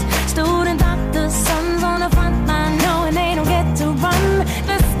teachers, student doctors, sons on the front line knowing they don't get to run.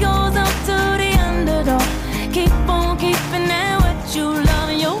 This goes up to the underdog. Keep on keeping at what you love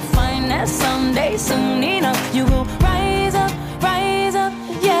and you'll find that someday, soon enough, you will rise up,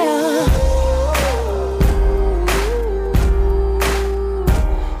 yeah.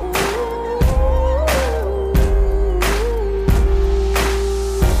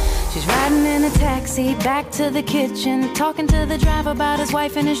 Taxi back to the kitchen, talking to the driver about his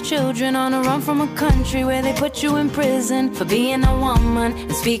wife and his children, on a run from a country where they put you in prison for being a woman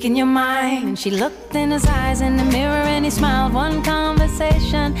and speaking your mind. And she looked in his eyes in the mirror and he smiled. One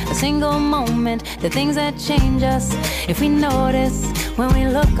conversation, a single moment, the things that change us if we notice when we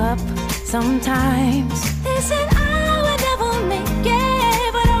look up sometimes. They said I would never make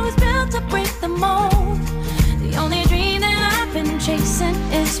it, but I was built to break the mold. The only dream that I've been chasing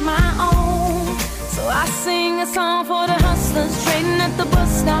is my own. So I sing a song for the hustlers trading at the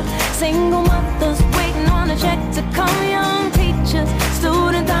bus stop, single mothers waiting on a check to come, young teachers,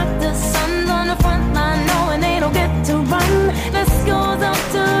 student doctors, sons on the front line knowing they don't get to run. This goes up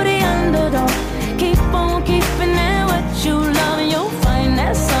to the underdog. Keep on keeping at what you love and you'll find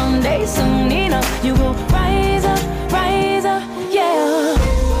that someday, soon enough, you will rise up, yeah.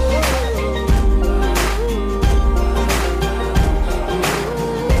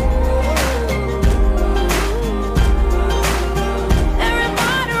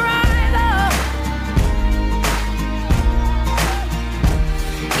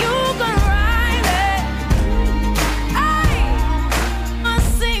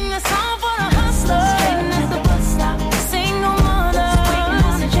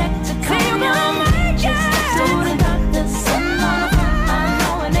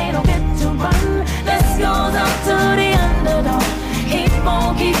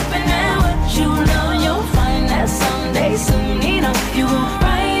 Soon enough, you will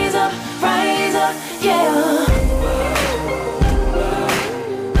rise up, yeah.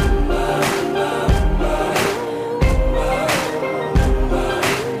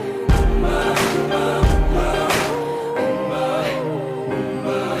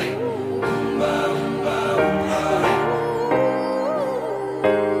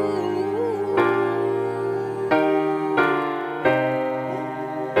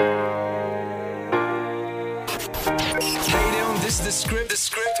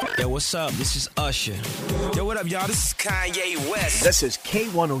 Yo, what's up? This is Usher. Yo, what up, y'all? This is Kanye West. This is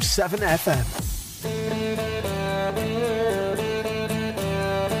K107 FM.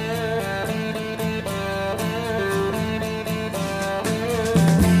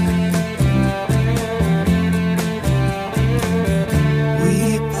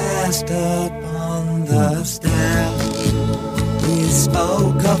 We passed up on the stair. We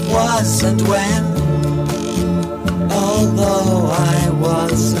spoke of was and when. Although I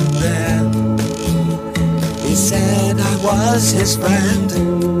wasn't there, he said I was his friend,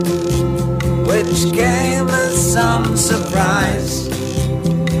 which came as some surprise.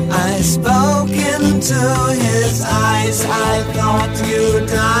 I spoke into his eyes. I thought you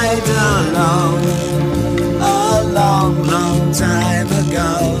died alone a long, long time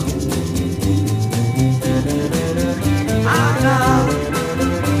ago. I know,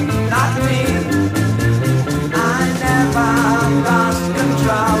 not me. Lost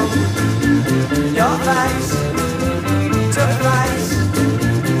control. Your face to face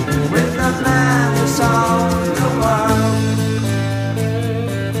with the man who sold the world.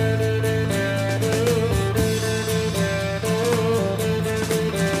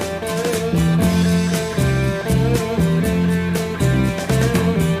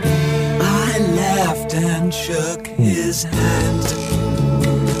 I laughed and shook his hand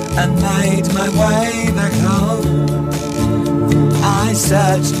and made my way back home. I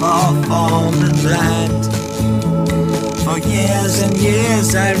searched for form and land, For years and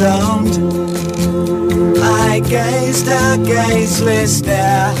years I roamed. I gazed a gazeless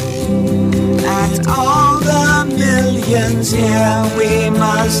stare at all the millions here. We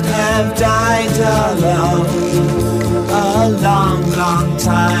must have died alone a long, long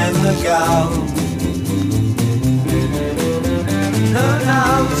time ago. Who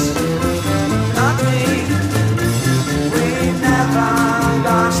knows? Not me. We never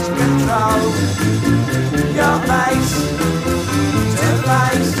lost control. Your face to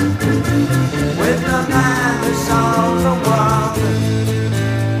face with the man who sold the world.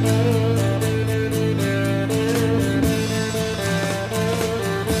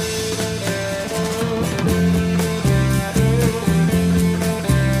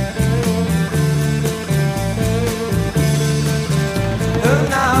 Who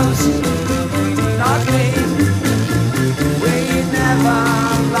knows? Not me. We never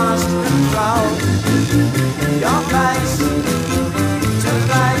lost control. Your face to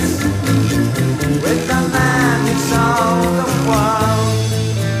face with the man who sold the world.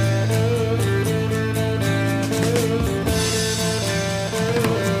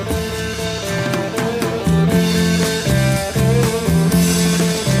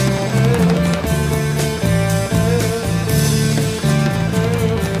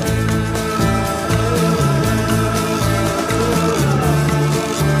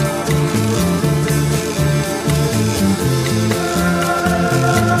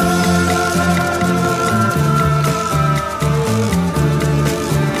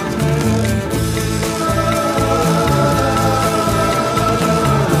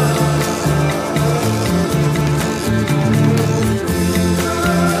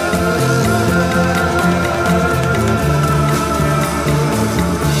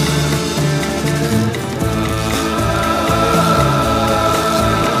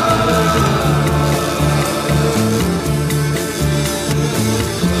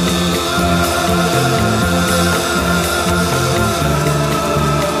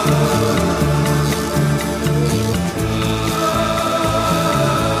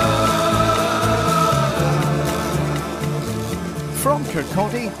 From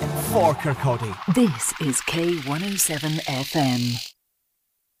Kirkcaldy, for Kirkcaldy. This is K107 FM.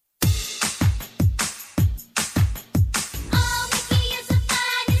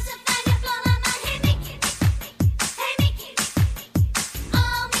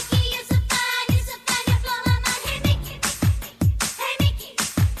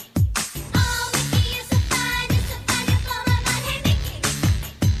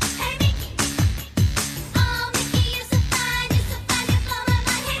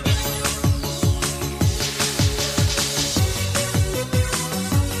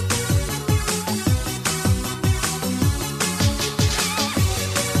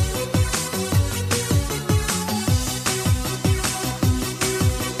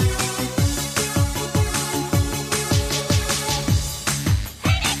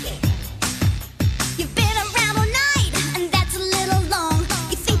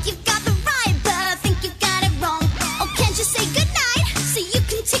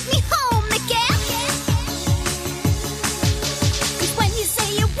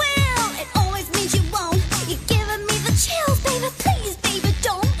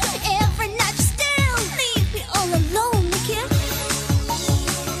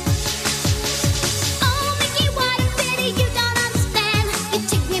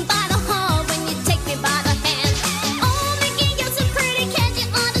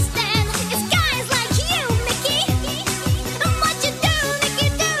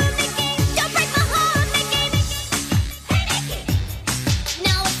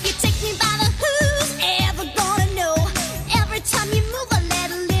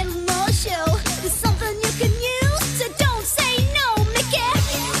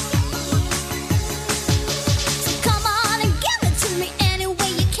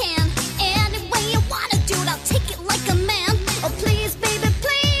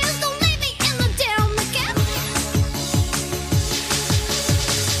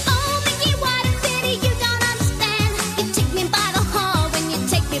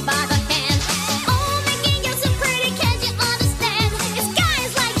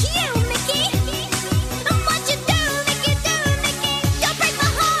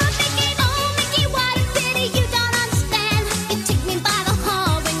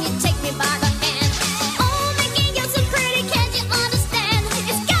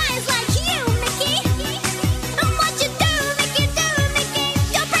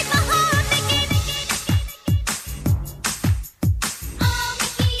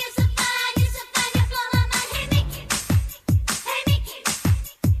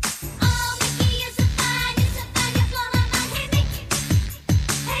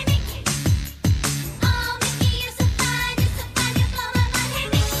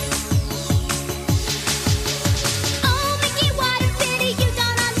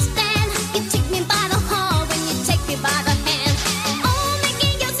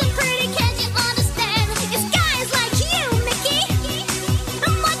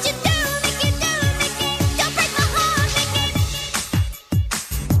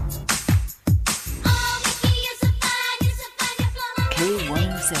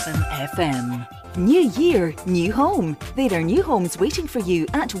 107 FM. New year, new home. There are new homes waiting for you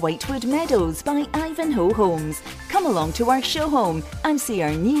at Whitewood Meadows by Ivanhoe Homes. Come along to our show home and see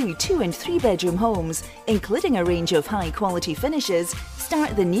our new 2 and 3 bedroom homes, including a range of high quality finishes.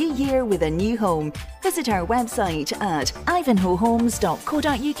 Start the new year with a new home. Visit our website at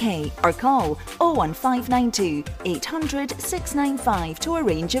ivanhoehomes.co.uk or call 01592 800 695 to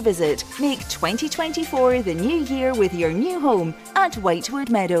arrange a visit. Make 2024 the new year with your new home at Whitewood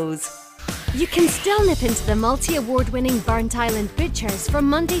Meadows. You can still nip into the multi-award winning Burnt Island Butchers from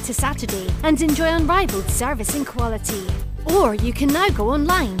Monday to Saturday and enjoy unrivaled service and quality. Or you can now go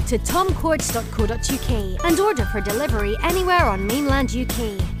online to tomcords.co.uk and order for delivery anywhere on mainland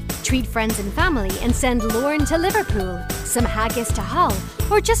UK. Treat friends and family and send Lauren to Liverpool, some haggis to Hull,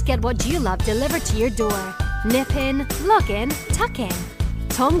 or just get what you love delivered to your door. Nip in, log in, tuck in.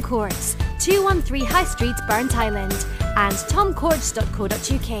 Tom Cords, 213 High Street, Burnt Island, and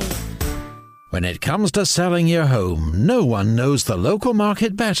tomcords.co.uk. When it comes to selling your home, no one knows the local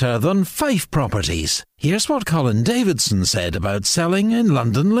market better than Fife Properties. Here's what Colin Davidson said about selling in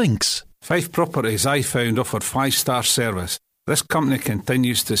London Links. Fife Properties, I found, offered 5-star service. This company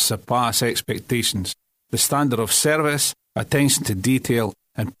continues to surpass expectations. The standard of service, attention to detail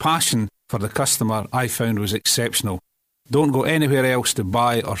and passion for the customer I found was exceptional. Don't go anywhere else to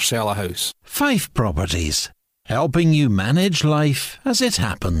buy or sell a house. Fife Properties, helping you manage life as it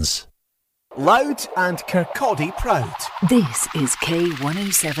happens. Loud and Kirkcaldy proud. This is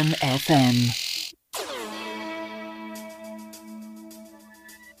K107 FM.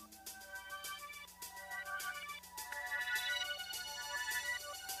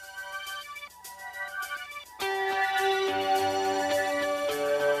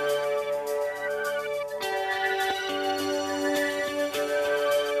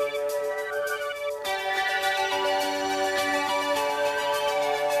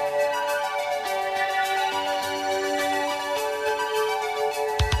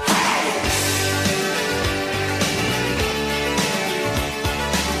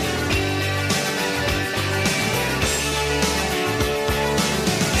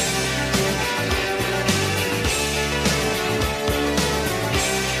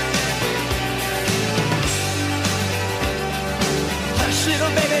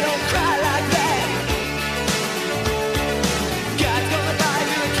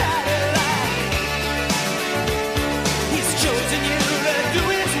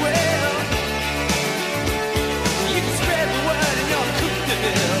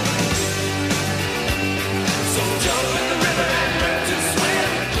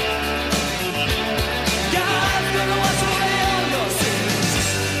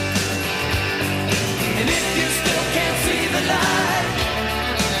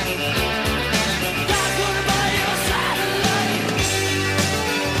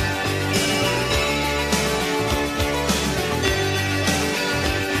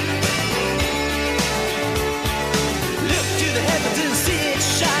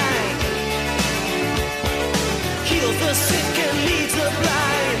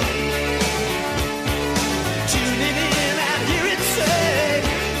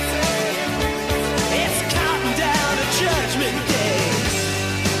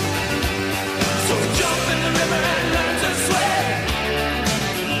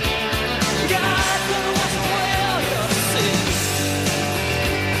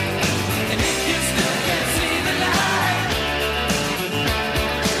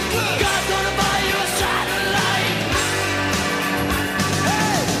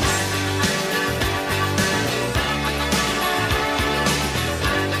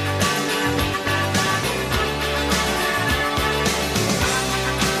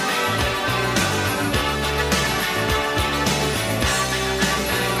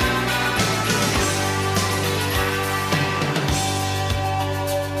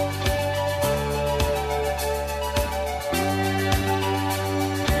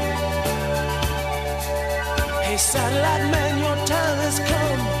 Satellite man, your time has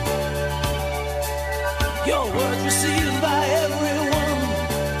come. Your word received by everyone.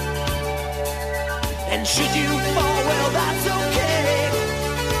 And should you fall, well, that's okay.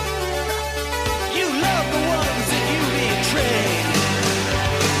 You love the ones that you betray.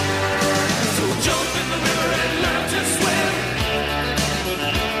 So jump in the river and learn to swim.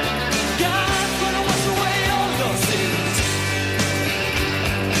 God's gonna wash away all your sins.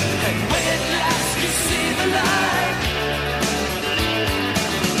 And when at last you see the light,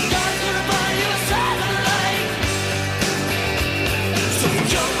 God's gonna buy you a satellite. So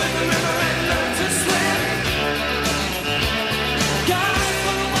jump in the river and learn to swim.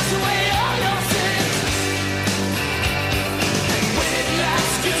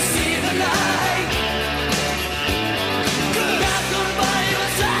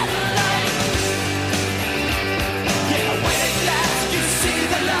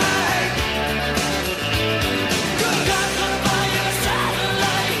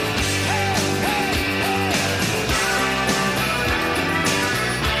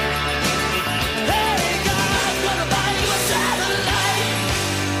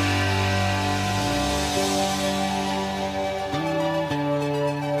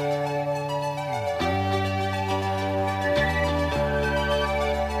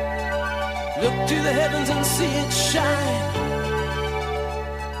 shine.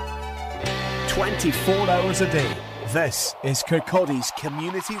 24 hours a day. This is Kirkcaldy's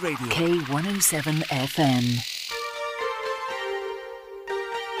Community Radio. K107 FM.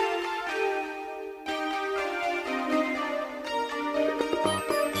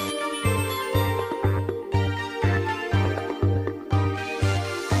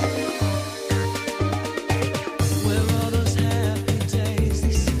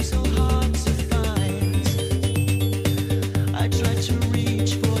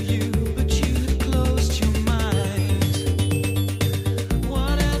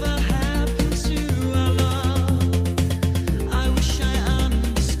 Whatever happened to our love?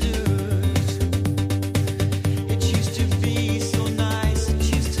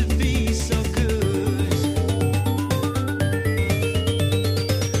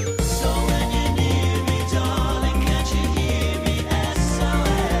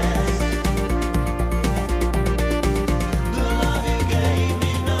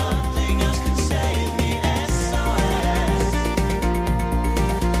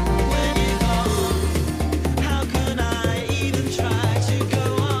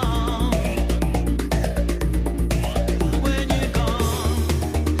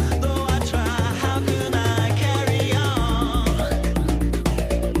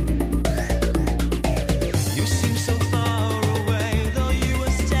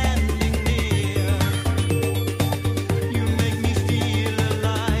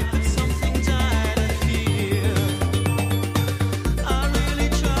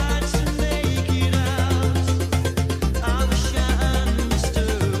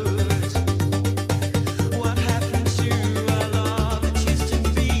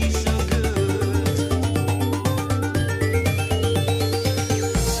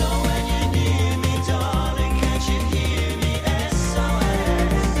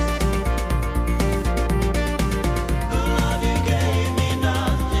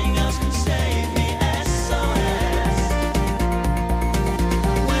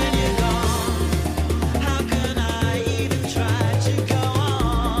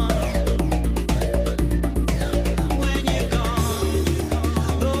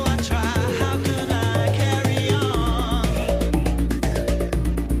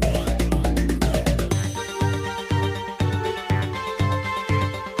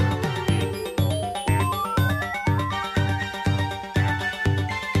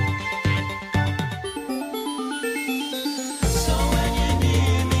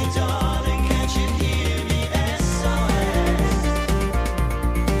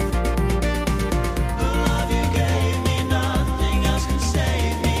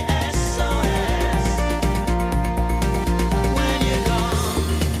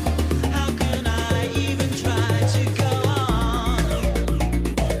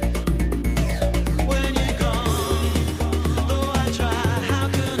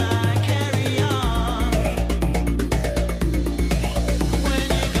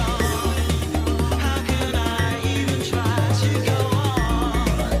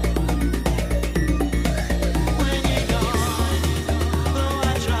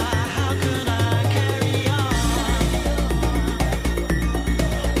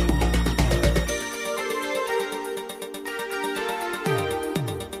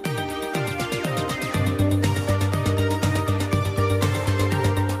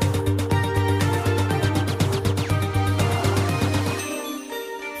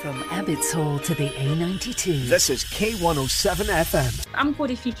 Abbots Hall to the A92. This is K107 FM. I'm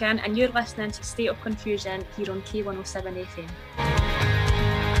Cody Feekin and you're listening to State of Confusion here on K107 FM.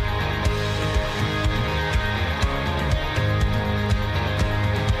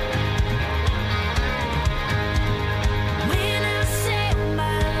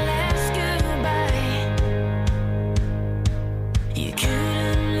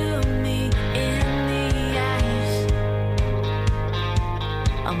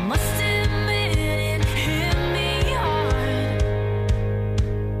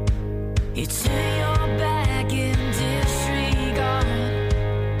 You turn your back in disregard.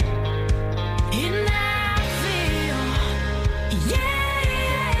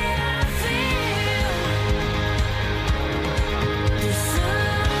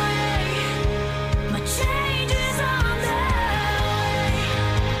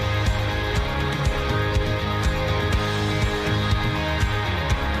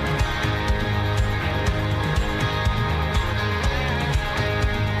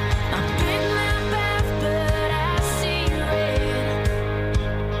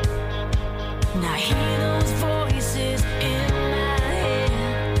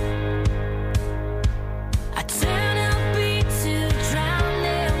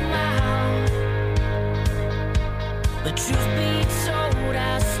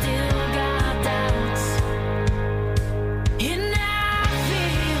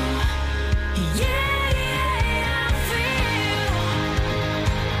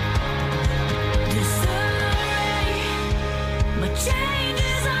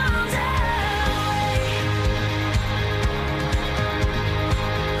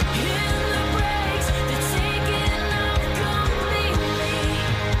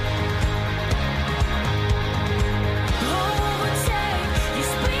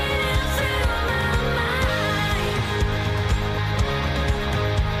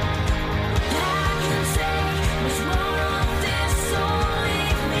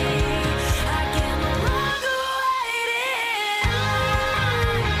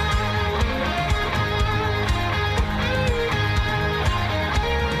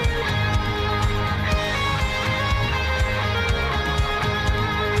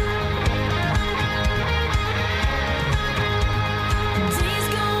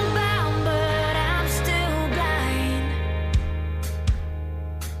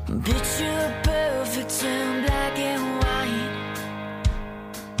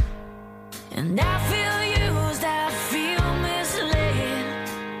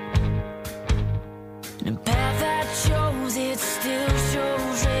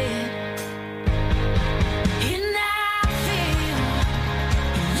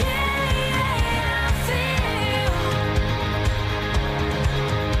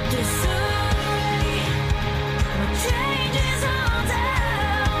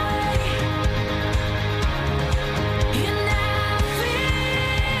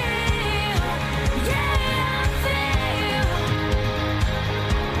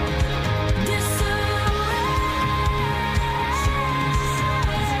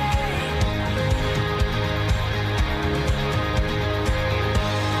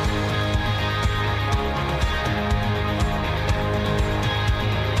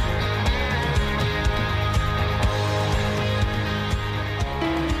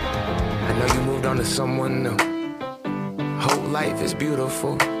 to someone new. Whole life is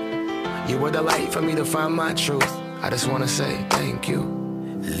beautiful. You were the light for me to find my truth. I just wanna say thank you.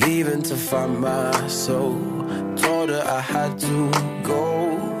 Leaving to find my soul. Told her I had to go.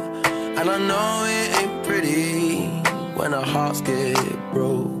 And I know it ain't pretty when our hearts get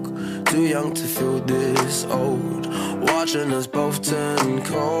broke. Too young to feel this old. Watching us both turn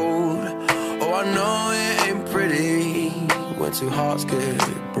cold. Oh, I know it ain't pretty when two hearts get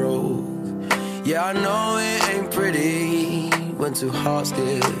broke. Yeah, I know it ain't pretty when two hearts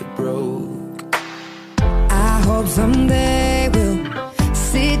get broke. I hope someday we'll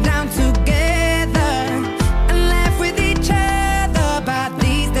sit down together and laugh with each other about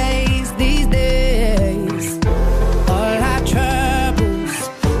these days, these days. All our troubles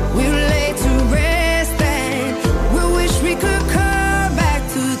we'll lay to rest and we wish we could come back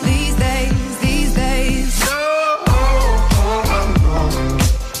to these days, these days.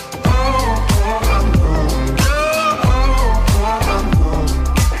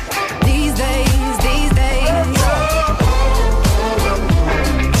 These days, these days.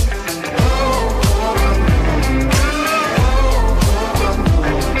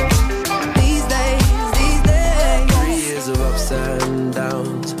 These days, these days. 3 years of ups and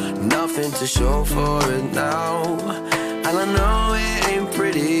downs, nothing to show for it now. And I know it ain't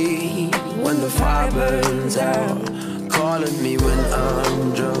pretty when the fire burns out. Calling me when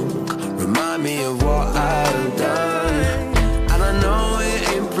I'm drunk, remind me of what I've done. And I know it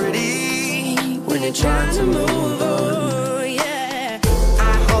ain't pretty when you're trying to move on. Yeah,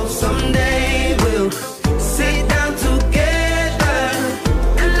 I hope someday we'll sit down together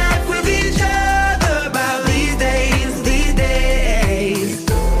and laugh with each other about these days, these days.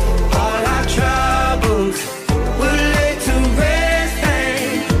 All our troubles we'll lay to rest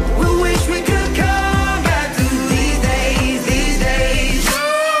and we wish we could come back to these days, these days. Oh,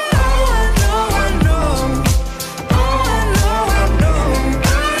 I know, I know. Oh, I know, I know.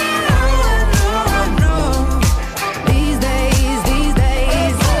 Oh, I know, I know. These days, these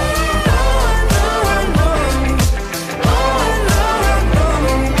days. Oh, I know, I know. Oh, I know, I know.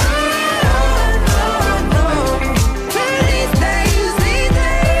 Oh, I know, I know. These days, these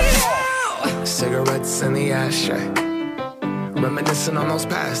days. Cigarettes in the ashtray, reminiscing on those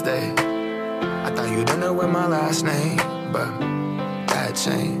past days. I thought you didn't know my last name, but that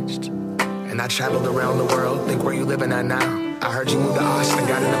changed. And I traveled around the world, think where you living at now. I heard you moved to Austin,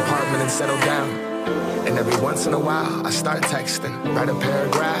 got an apartment and settled down. And every once in a while, I start texting, write a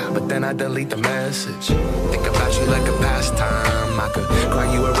paragraph, but then I delete the message. Think about you like a pastime. I could cry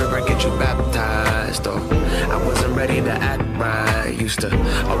you a river, get you baptized. Oh, I wasn't ready to act right. Used to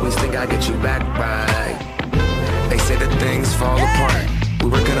always think I'd get you back right. They say that things fall apart. We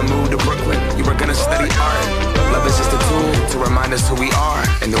were gonna move to Brooklyn, you were gonna study art. Love is just a tool to remind us who we are,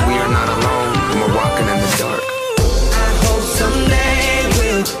 and that we are not alone when we're walking in the dark. I hope someday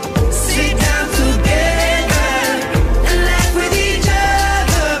we'll sit down together and laugh with each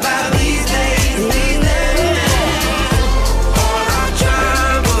other about these days, these days. All our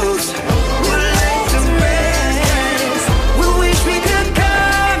troubles we'll lay to rest. We wish we could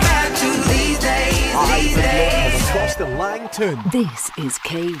come back to these days, these days. Across the Langton. This is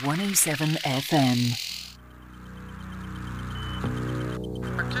K107 FM.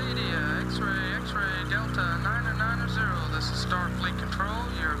 Arcadia, X-ray, Delta 990. This is Starfleet Control.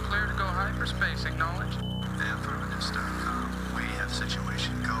 You're clear to go hyperspace. Acknowledge. The affirmative, Starcom. We have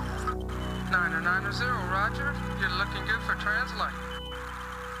situation. Go. 990, roger. You're looking good for translate.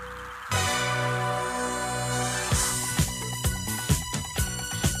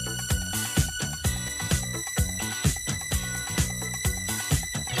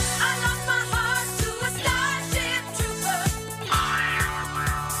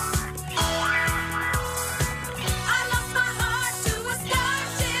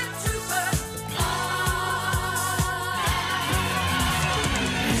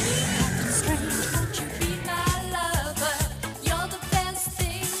 Strange, won't you be my lover? You're the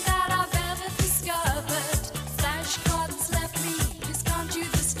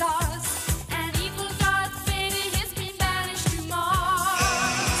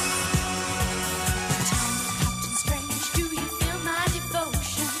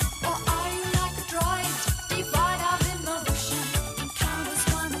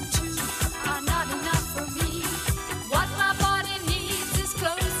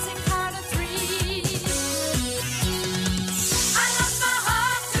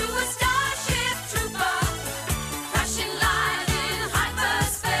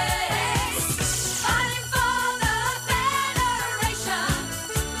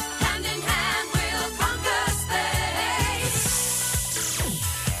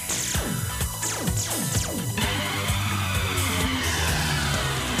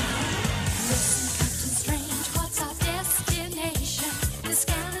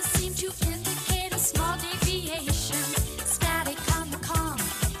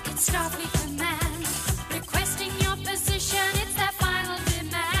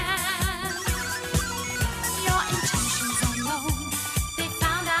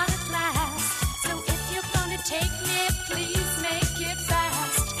Take me, please make it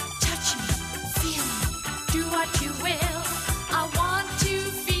fast. Touch me, feel me, do what you will. I want to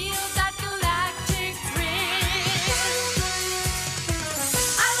feel that galactic thrill.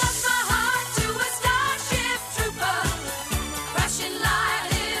 I lost my heart to a starship trooper, crashing light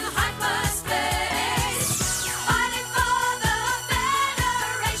in hyperspace, fighting for the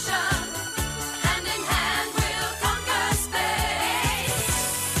Federation. Hand in hand we'll conquer space.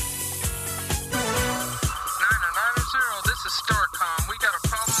 990, this is Starcom. We got a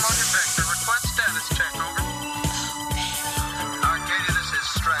problem on your vector. Request status check, over. Arcadia, this is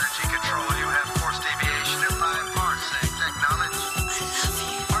Strategy Control. You have force deviation of 5 parsecs. Acknowledge.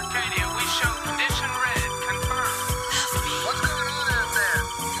 Arcadia, we show condition red. Confirm. What's going on out there?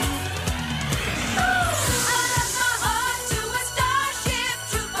 I lost my heart to a starship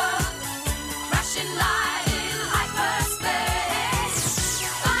trooper, crashing light in hyperspace,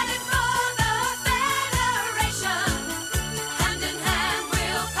 fighting for the Federation. Hand in hand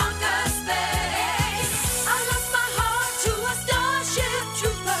we'll conquer space. I lost my heart to a starship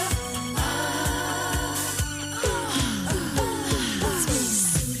trooper.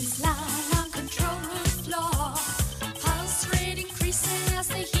 Spacesuit is lying on control room floor, pulse rate increasing as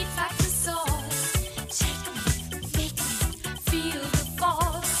the heat factor soars. Take me, make me feel the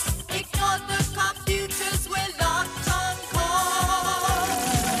force. Ignore the computers, we're locked on course.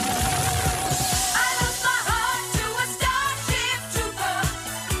 I lost my heart to a starship trooper,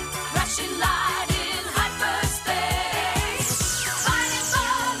 crashing light in hyperspace, fighting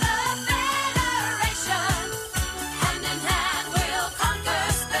for the Federation. Hand in hand we'll conquer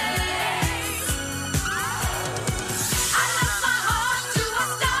space. I lost my heart to a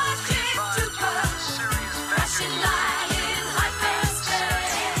starship trooper, crashing light in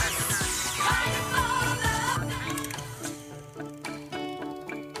hyperspace, fighting for the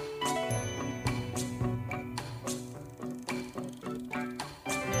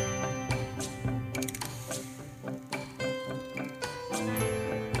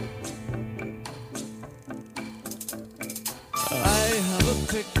I have a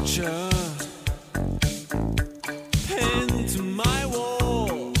picture pinned to my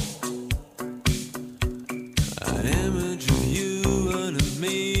wall, an image of you and of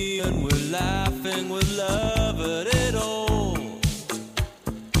me, and we're laughing with love at it all.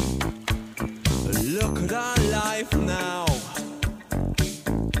 Look at our life now,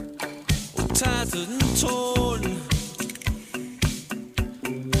 all tattered and torn.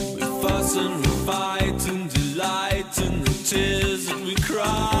 We fuss and we fight and delight in the tears that we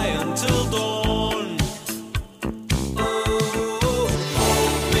cry until dawn. Oh,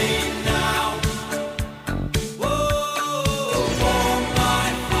 hold me now. Oh, hold my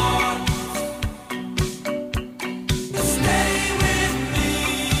heart. Stay with me.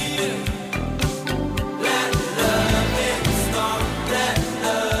 Let loving start. Let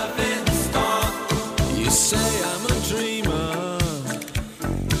loving start. You say I'm a dreamer.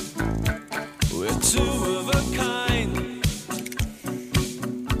 We're two of a kind.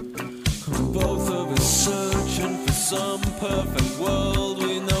 Both of us searching for some perfect world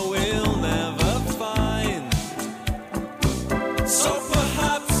we know we'll never find. So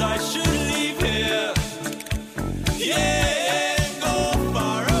perhaps I should leave here, yeah, and go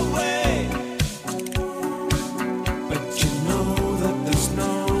far away. But you know that there's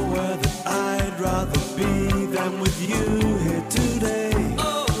nowhere that I'd rather be than with you here today.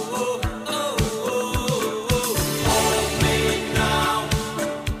 Hold me now.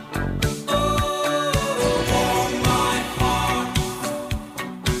 Oh, hold my heart.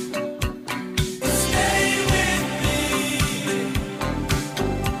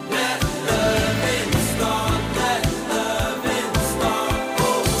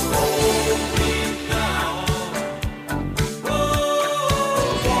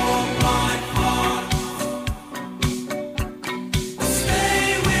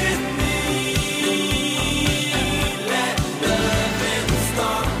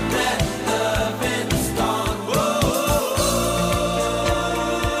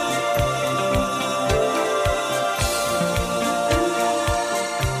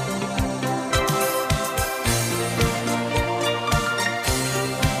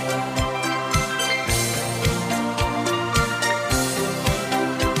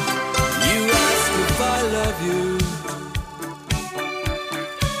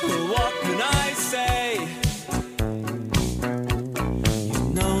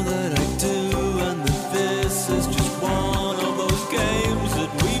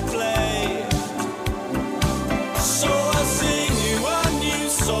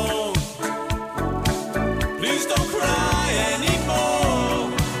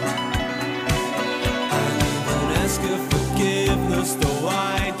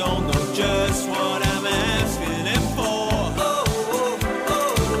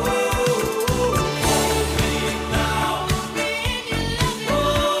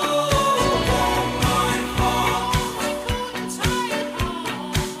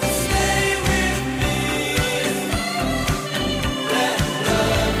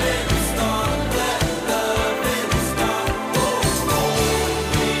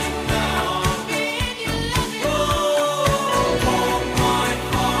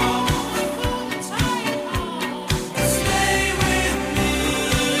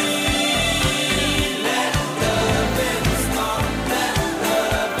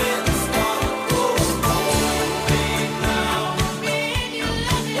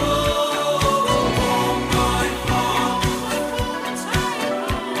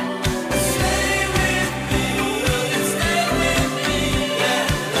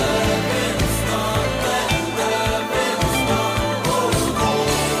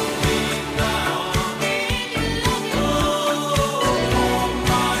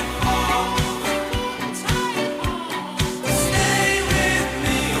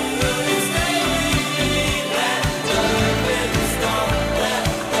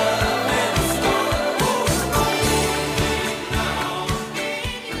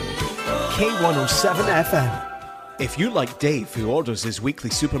 K107 FM. If you like Dave, who orders his weekly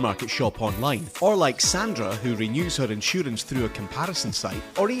supermarket shop online, or like Sandra, who renews her insurance through a comparison site,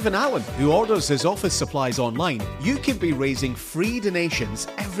 or even Alan, who orders his office supplies online, you can be raising free donations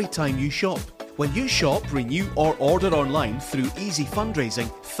every time you shop. When you shop, renew or order online through Easy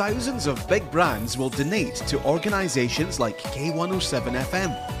Fundraising, thousands of big brands will donate to organisations like K107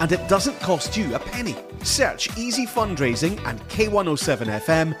 FM. And it doesn't cost you a penny. Search Easy Fundraising and K107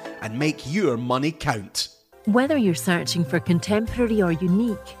 FM and make your money count. Whether you're searching for contemporary or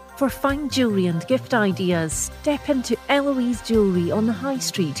unique, for fine jewellery and gift ideas, step into Eloise Jewellery on the High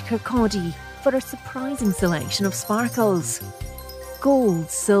Street, Kirkcaldy, for a surprising selection of sparkles. Gold,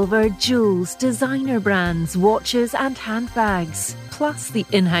 silver, jewels, designer brands, watches and handbags, plus the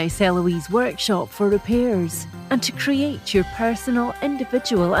in-house Eloise workshop for repairs, and to create your personal,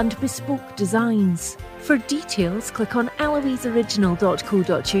 individual and bespoke designs. For details, click on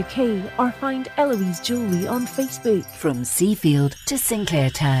eloiseoriginal.co.uk or find Eloise Jewellery on Facebook. From Seafield to Sinclair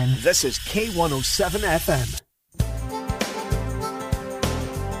Town. This is K107 FM.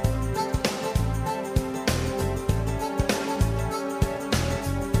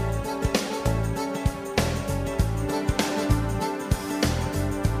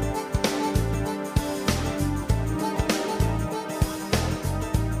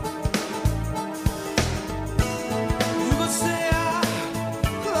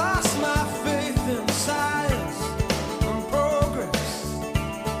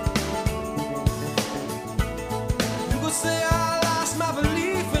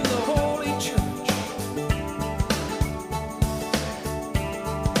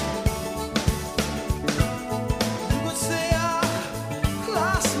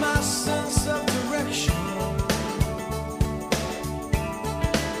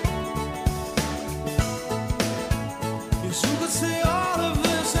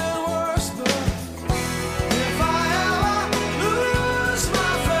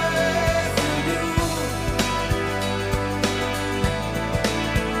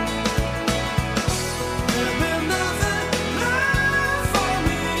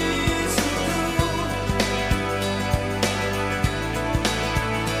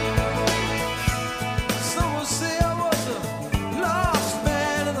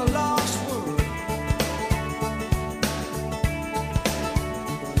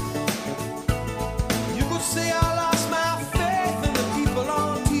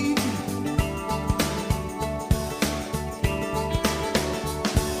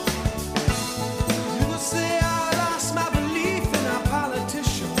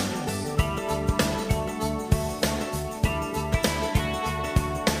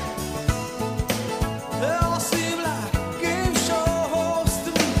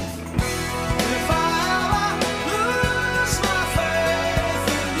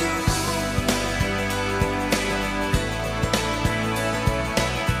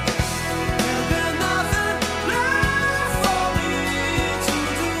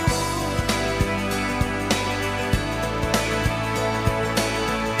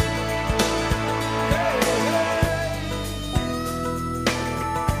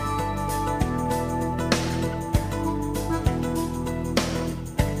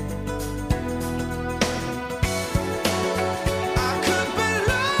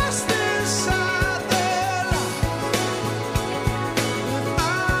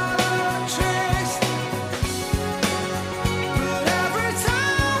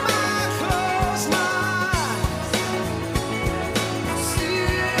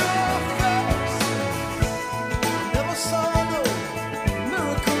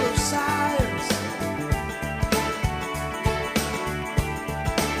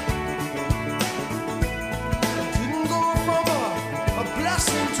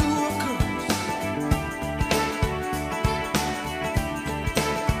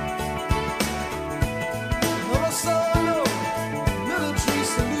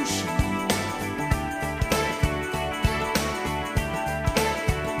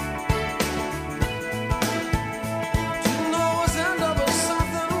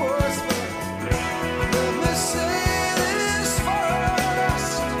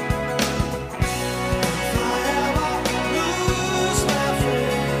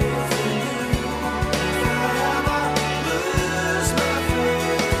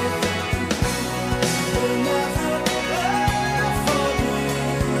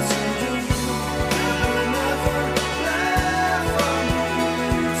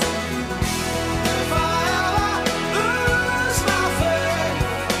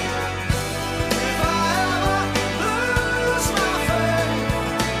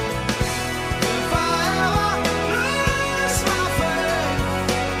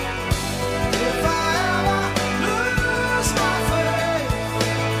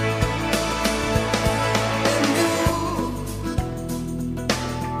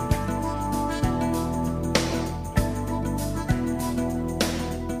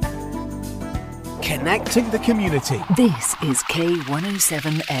 connecting the community. This is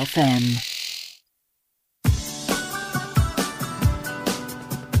K107 FM.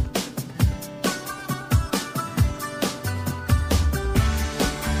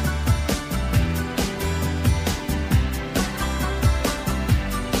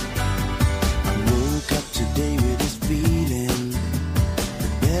 Woke up today with this feeling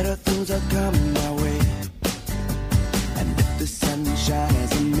that better things are coming my way. And if the sunshine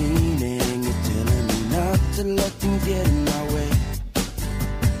has a meaning, it's telling me not to let things get in my way.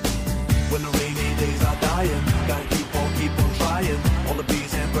 When the rainy days are dying, gotta keep on trying. All the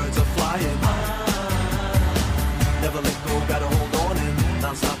bees and birds are flying. Never let go, gotta hold on and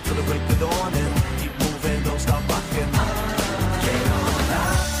non-stop till the break of dawn and keep moving, don't stop rocking. Get on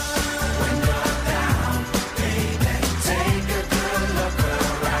up when you're down, baby. Take a good look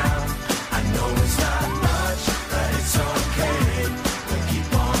around. I know it's not much, but it's okay. We'll keep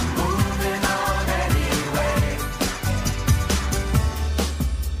on moving on anyway.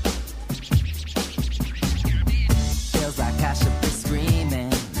 Feels like I should be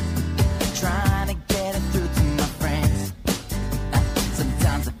screaming, trying to get it through to my friends.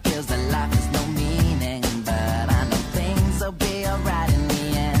 Sometimes it feels that life has no meaning, but I know things will be alright in the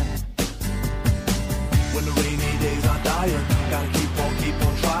end. When the rainy days are dying, gotta keep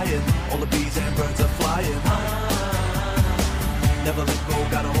on trying. All the bees and birds are flying. Never let go,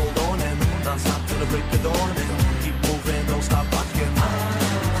 gotta hold on and non-stop till the break of dawn and keep moving, don't stop rocking.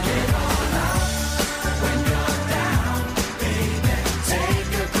 Get on up when you're down, baby.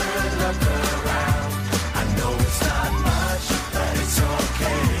 Take a good look around. I know it's not much, but it's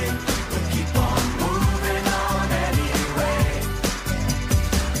okay. We'll keep on moving on anyway.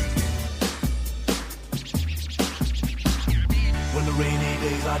 When the rainy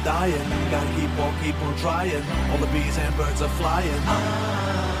days are dying, gotta keep on trying. All the bees and birds are flying.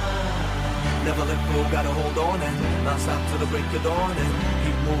 Never let go, gotta hold on and non-stop till the break of dawn and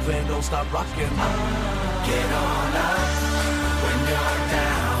keep moving, don't stop rocking. Get on up when you're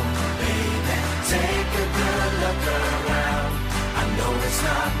down, baby. Take a good look around. I know it's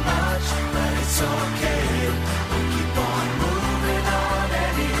not much, but it's okay. We'll keep on moving on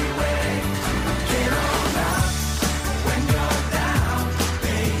anyway. Get on up when you're down,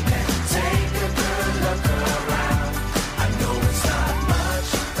 baby. Take a good look around. I know it's not much,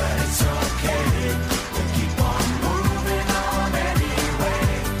 but it's okay. We'll keep on moving on anyway.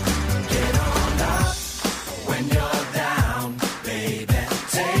 Get on up when you're down, baby.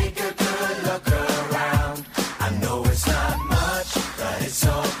 Take a good look around. I know it's not much, but it's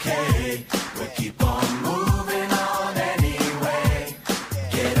okay. We'll keep on moving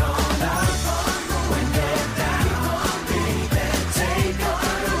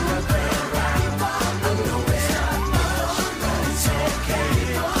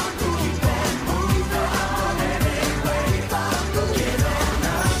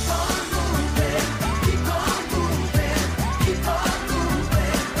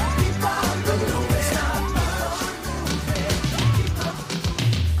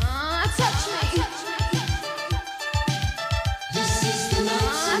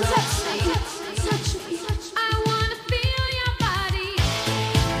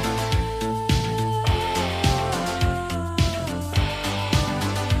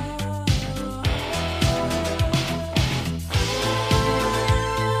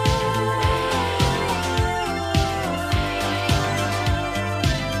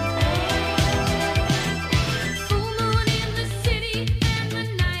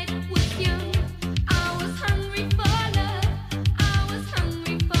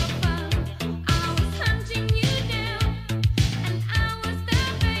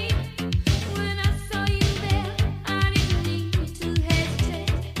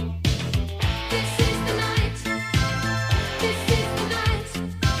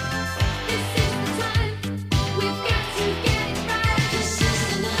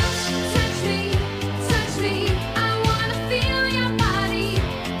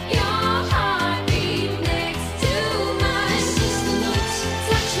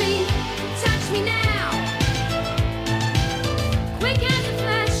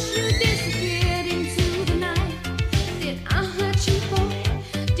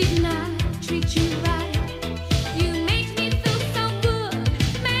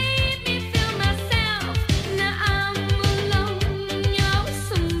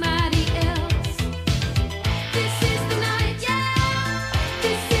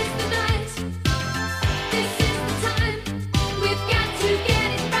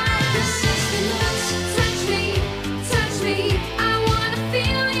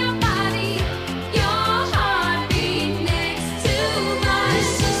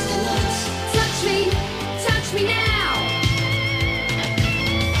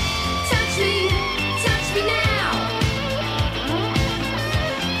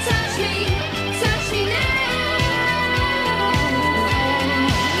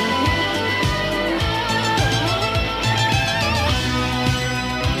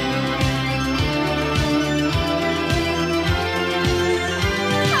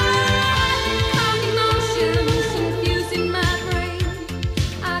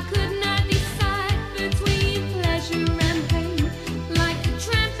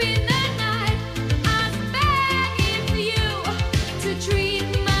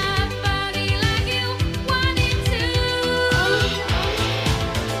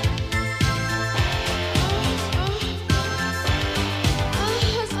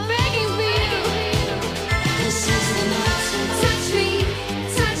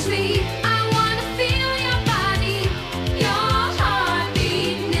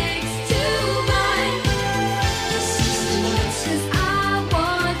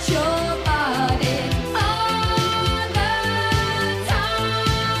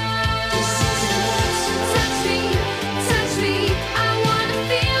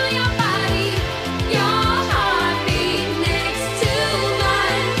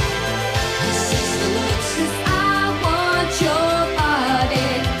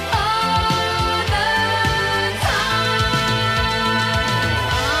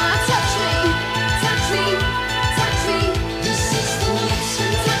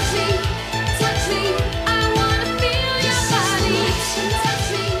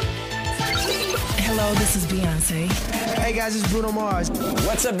guys, it's Bruno Mars.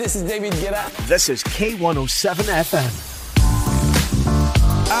 What's up? This is David Guetta. This is K107 FM.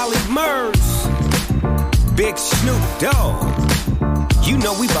 Ollie Murs, Big Snoop Dogg. You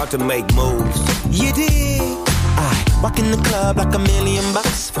know we about to make moves. You dig? I walk in the club like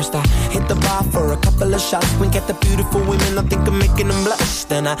 $1,000,000. First I hit the bar for a couple of shots. Wink at the beautiful women, I think I'm making them blush.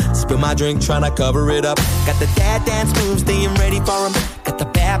 Then I spill my drink, tryna cover it up. Got the dad dance moves, staying ready for them. Got the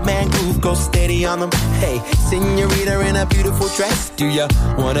bad man groove, go steady on them. Hey, senorita in a beautiful dress. Do ya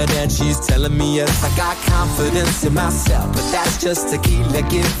wanna dance? She's telling me yes. I got confidence in myself, but that's just tequila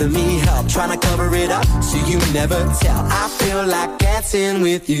giving me help. Tryna cover it up so you never tell. I feel like dancing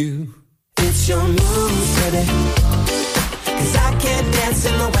with you. It's your moves, baby. 'Cause I can't dance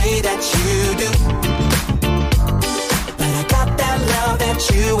in the way that you do. But I got that love that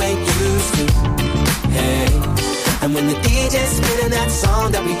you ain't used to. Hey, and when the DJ's spinning that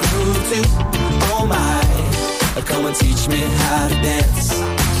song that we grew to, oh my, come and teach me how to dance.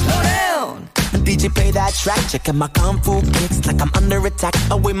 Slow down. DJ play that track, checking my kung fu kicks like I'm under attack.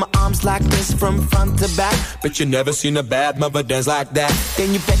 I wave my arms like this from front to back. But you never seen a bad mother dance like that.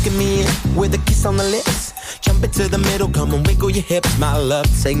 Then you beckon me in with a kiss on the lips. Jump into the middle, come and wiggle your hips. My love,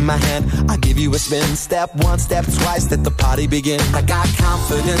 take my hand, I'll give you a spin. Step one, step twice, let the party begin. I got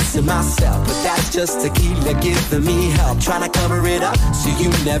confidence in myself, but that's just tequila giving me help. Trying to cover it up so you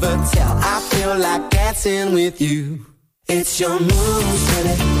never tell. I feel like dancing with you. It's your moves,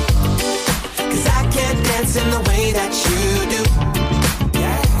 baby. 'Cause I can't dance in the way that you do.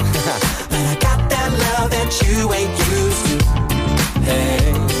 Yeah. But I got that love that you ain't used to.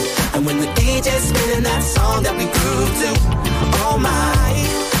 Hey. And when the DJ's spinning that song that we grew to, oh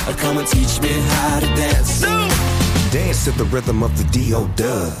my, come and teach me how to dance. Dance to the rhythm of the D.O.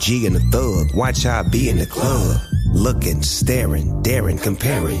 G and the Thug. Watch how I be in the club. Looking, staring, daring,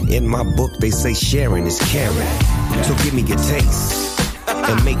 comparing. In my book they say sharing is caring. So give me your taste.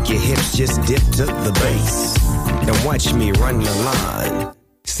 And make your hips just dip to the bass. And watch me run the line.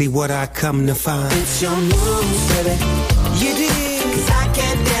 See what I come to find. It's your moves, baby. You did. 'Cause I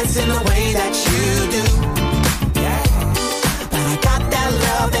can't dance in the way that you do. Yeah. But I got that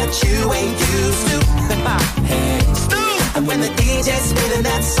love that you ain't used to. Hey. And when the DJ's spinning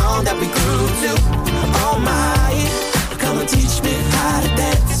that song that we grew to, oh my, come and teach me how to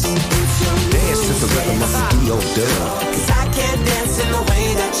dance. Dance to the rhythm of the D.O. 'Cause I can't dance in the way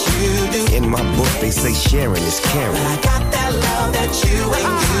that you do. In my book they say sharing is caring. But I got that love that you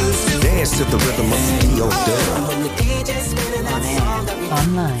ain't used to. Dance to the rhythm of the D.O. When the DJ's spinning that song that we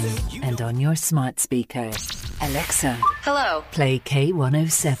Online and on your smart speaker. Alexa. Hello. Play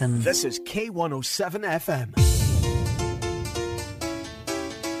K107. This is K107 FM.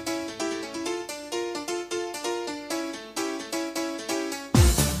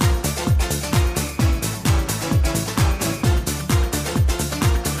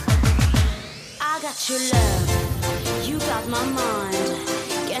 Your love, you got my mind.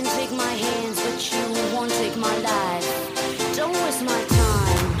 Can't take my hands, but you won't take my life. Don't waste my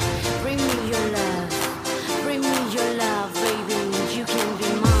time. Bring me your love. Bring me your love, baby. You can be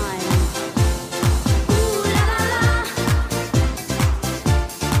mine. Ooh la la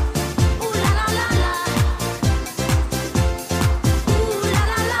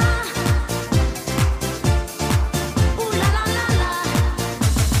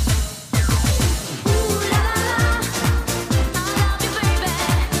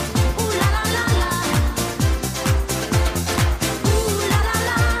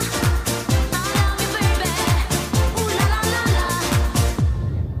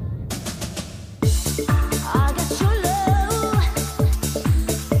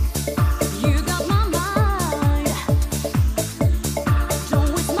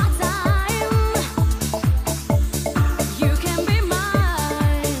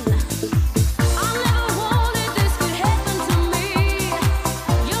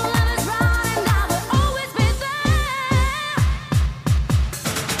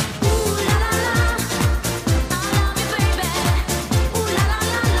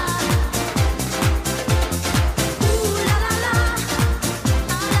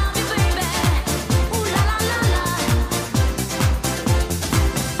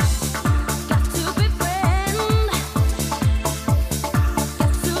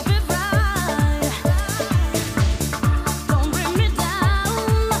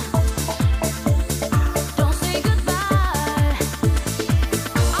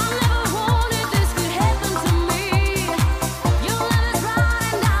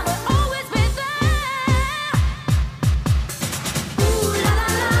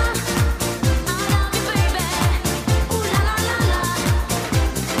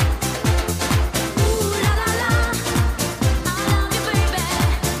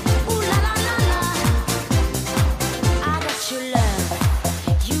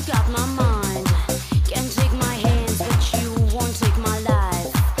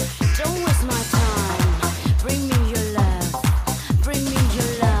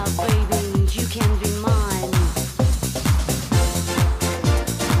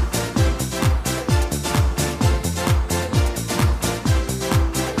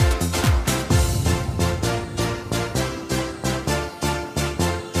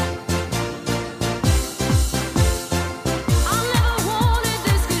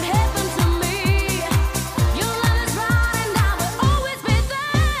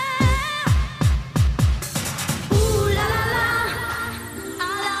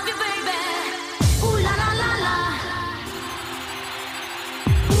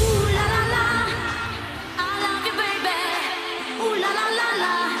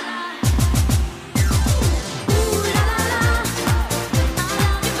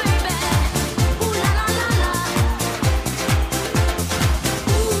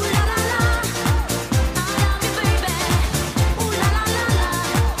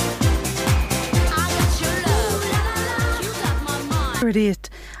 38.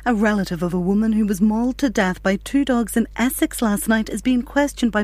 A relative of a woman who was mauled to death by two dogs in Essex last night is being questioned by